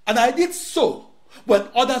 and I did so when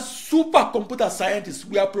other supercomputer scientists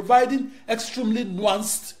were providing extremely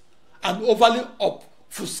nuanced and overly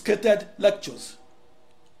obfuscated lectures.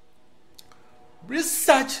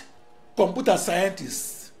 Research computer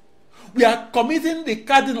scientists were committing the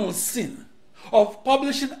cardinal sin of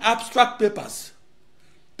publishing abstract papers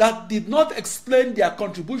that did not explain their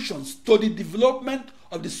contributions to the development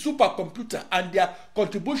of the supercomputer and their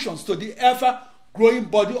contributions to the ever-growing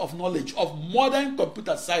body of knowledge of modern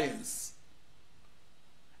computer science.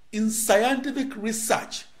 In scientific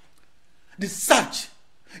research, the search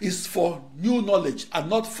is for new knowledge and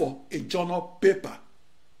not for a journal paper.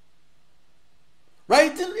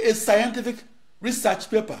 Writing a scientific research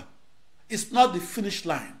paper is not the finish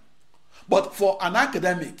line, but for an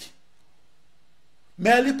academic,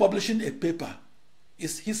 merely publishing a paper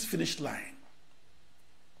is his finish line.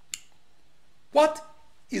 What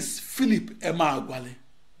is Philip Emeagwali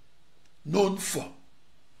known for?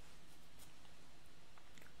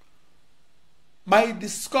 My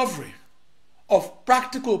discovery of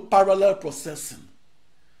practical parallel processing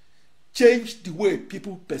changed the way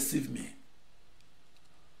people perceive me.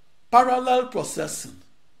 Parallel processing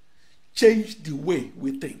changed the way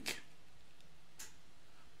we think.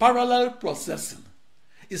 Parallel processing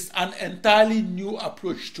is an entirely new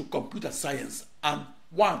approach to computer science and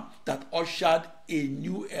one that ushered a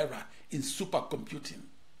new era in supercomputing.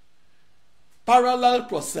 Parallel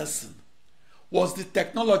processing was the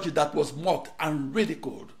technology that was mocked and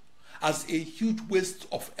ridiculed as a huge waste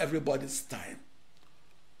of everybody's time.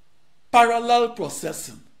 Parallel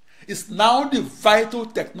processing is now the vital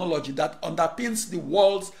technology that underpins the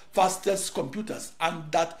world's fastest computers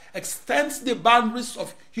and that extends the boundaries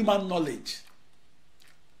of human knowledge.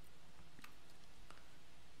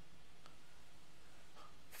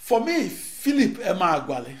 For me, Philip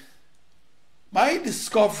Emeagwali, my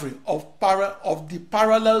discovery of the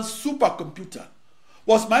parallel supercomputer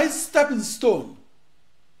was my stepping stone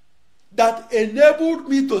that enabled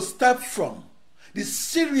me to step from the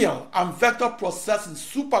serial and vector processing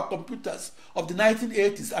supercomputers of the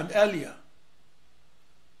 1980s and earlier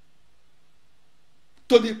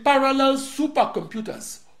to the parallel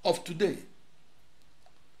supercomputers of today.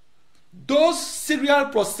 Those serial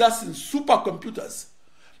processing supercomputers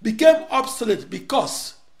became obsolete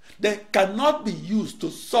because they cannot be used to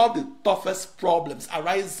solve the toughest problems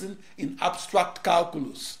arising in abstract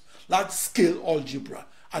calculus, large-scale algebra,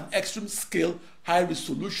 and extreme-scale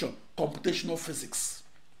high-resolution computational physics.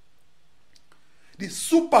 The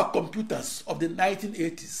supercomputers of the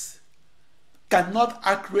 1980s cannot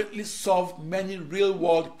accurately solve many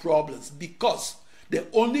real-world problems because they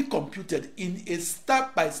only computed in a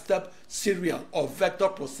step-by-step serial or vector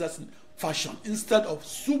processing fashion instead of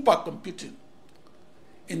supercomputing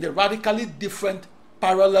in the radically different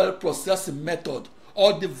parallel processing method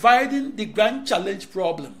or dividing the grand challenge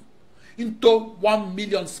problem into 1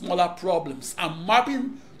 million smaller problems and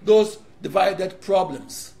mapping those divided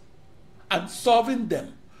problems and solving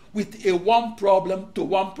them with a one problem to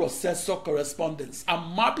one processor correspondence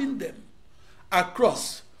and mapping them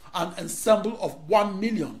across an ensemble of 1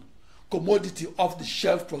 million commodity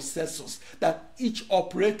off-the-shelf processors that each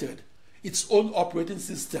operated its own operating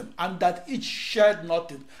system and that each shared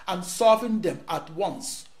nothing and solving them at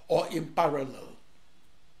once or in parallel.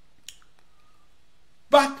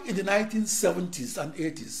 Back in the 1970s and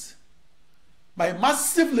 80s, my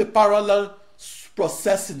massively parallel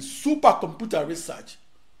processing supercomputer research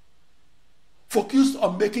focused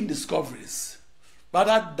on making discoveries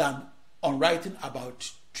rather than on writing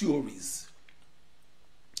about theories.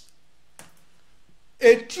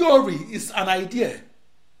 A theory is an idea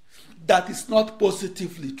that is not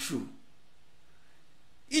positively true.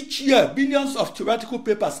 Each year, billions of theoretical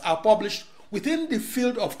papers are published within the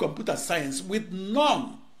field of computer science, with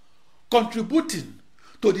none contributing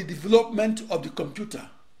to the development of the computer.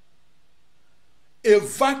 A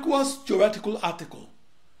vacuous theoretical article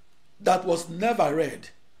that was never read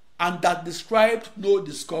and that described no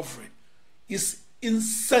discovery is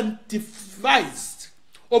incentivized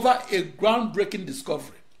over a groundbreaking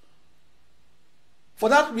discovery. For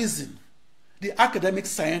that reason, the academic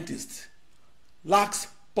scientist lacks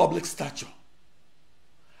public stature.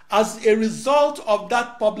 As a result of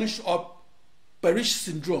that publish or perish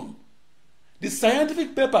syndrome, the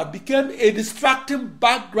scientific paper became a distracting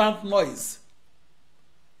background noise.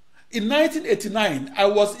 In 1989, I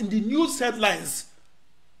was in the news headlines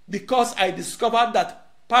because I discovered that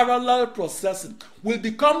parallel processing will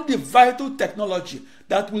become the vital technology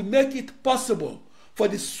that will make it possible for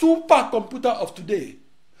the supercomputer of today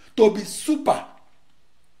to be super.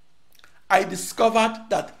 I discovered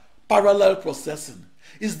that parallel processing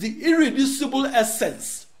is the irreducible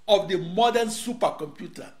essence of the modern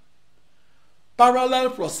supercomputer.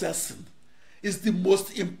 Parallel processing is the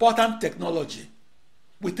most important technology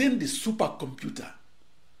within the supercomputer.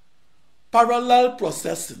 Parallel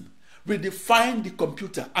processing redefined the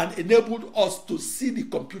computer and enabled us to see the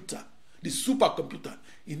computer the supercomputer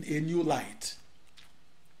in a new light.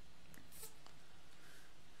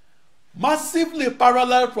 Massively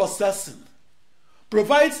parallel processing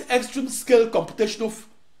provides extreme-scale computational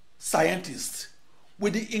scientists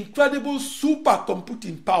with the incredible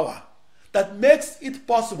supercomputing power that makes it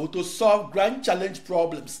possible to solve grand challenge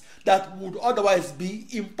problems that would otherwise be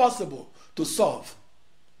impossible to solve.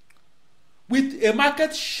 With a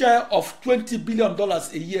market share of $20 billion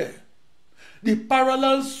a year, the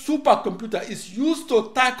parallel supercomputer is used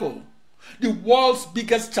to tackle the world's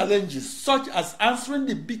biggest challenges, such as answering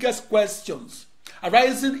the biggest questions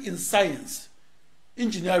arising in science,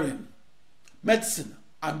 engineering, medicine,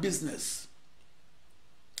 and business.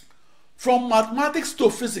 From mathematics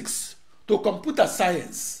to physics to computer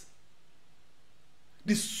science,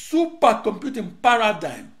 the supercomputing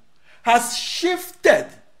paradigm has shifted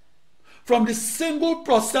from the single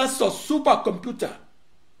processor supercomputer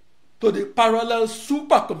to the parallel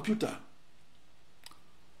supercomputer.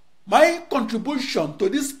 My contribution to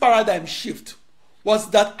this paradigm shift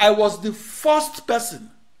was that I was the first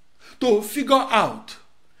person to figure out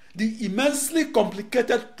the immensely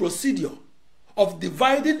complicated procedure of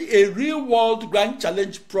dividing a real-world grand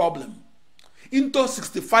challenge problem into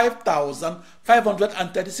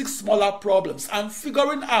 65,536 smaller problems and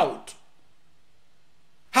figuring out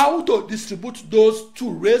how to distribute those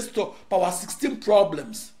 2 raised to power 16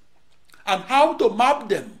 problems and how to map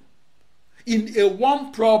them in a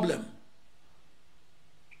one problem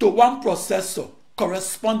to one processor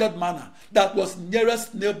corresponded manner that was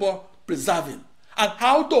nearest neighbor preserving, and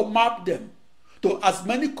how to map them to as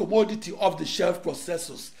many commodity off-the-shelf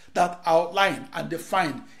processors that outline and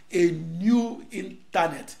define a new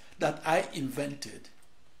internet that I invented.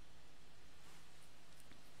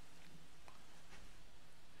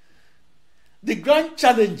 The grand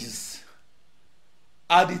challenges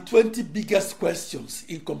are the 20 biggest questions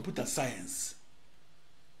in computer science.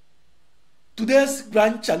 Today's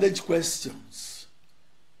grand challenge questions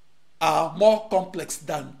are more complex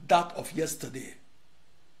than that of yesterday.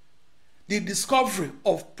 The discovery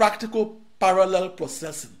of practical parallel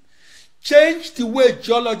processing changed the way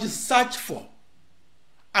geologists search for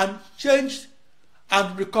and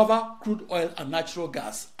recover crude oil and natural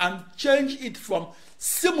gas, and changed it from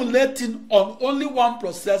simulating on only one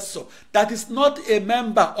processor that is not a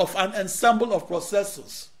member of an ensemble of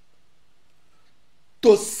processors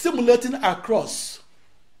to simulating across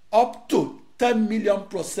up to 10 million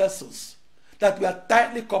processors that were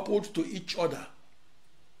tightly coupled to each other.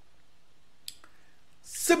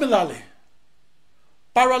 Similarly,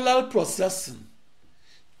 parallel processing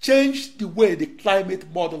changed the way the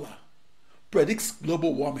climate modeler predicts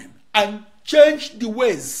global warming and changed the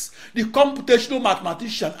ways the computational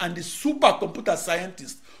mathematician and the supercomputer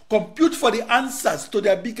scientist compute for the answers to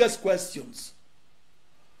their biggest questions.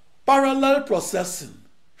 Parallel processing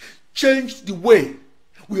changed the way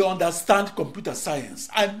we understand computer science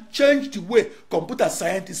and changed the way computer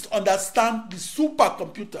scientists understand the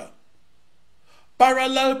supercomputer.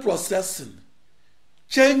 Parallel processing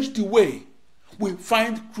changed the way we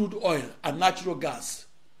find crude oil and natural gas.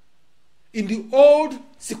 In the old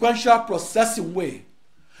sequential processing way,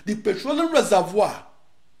 the petroleum reservoir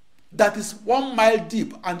that is 1 mile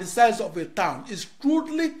deep and the size of a town is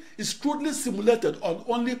crudely simulated on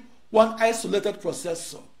only one isolated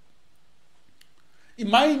processor. In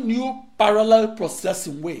my new parallel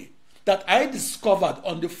processing way that I discovered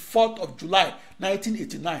on the 4th of July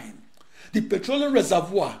 1989, the petroleum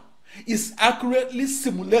reservoir is accurately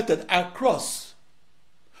simulated across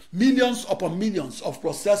millions upon millions of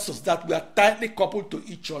processors that were tightly coupled to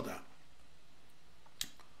each other.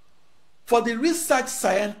 For the research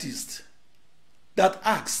scientist that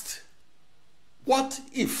asked, what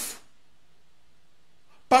if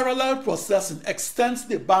parallel processing extends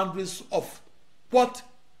the boundaries of what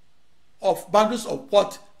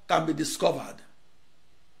can be discovered?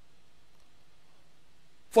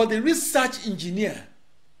 For the research engineer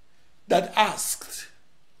that asked,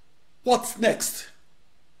 what's next?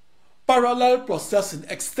 Parallel processing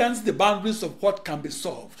extends the boundaries of what can be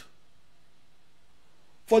solved.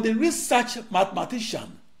 For the research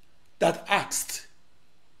mathematician that asked,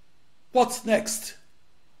 what's next?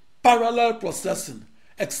 Parallel processing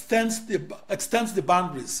extends the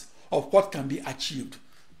boundaries of what can be achieved.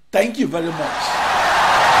 Thank you very much.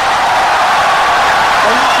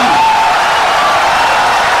 Thank you.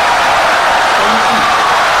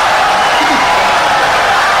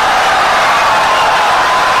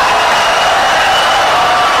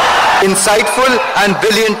 Insightful and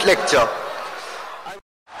brilliant lecture.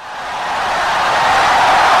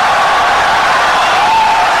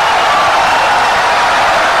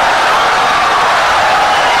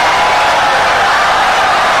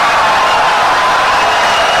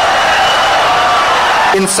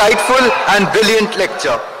 insightful and brilliant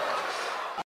lecture.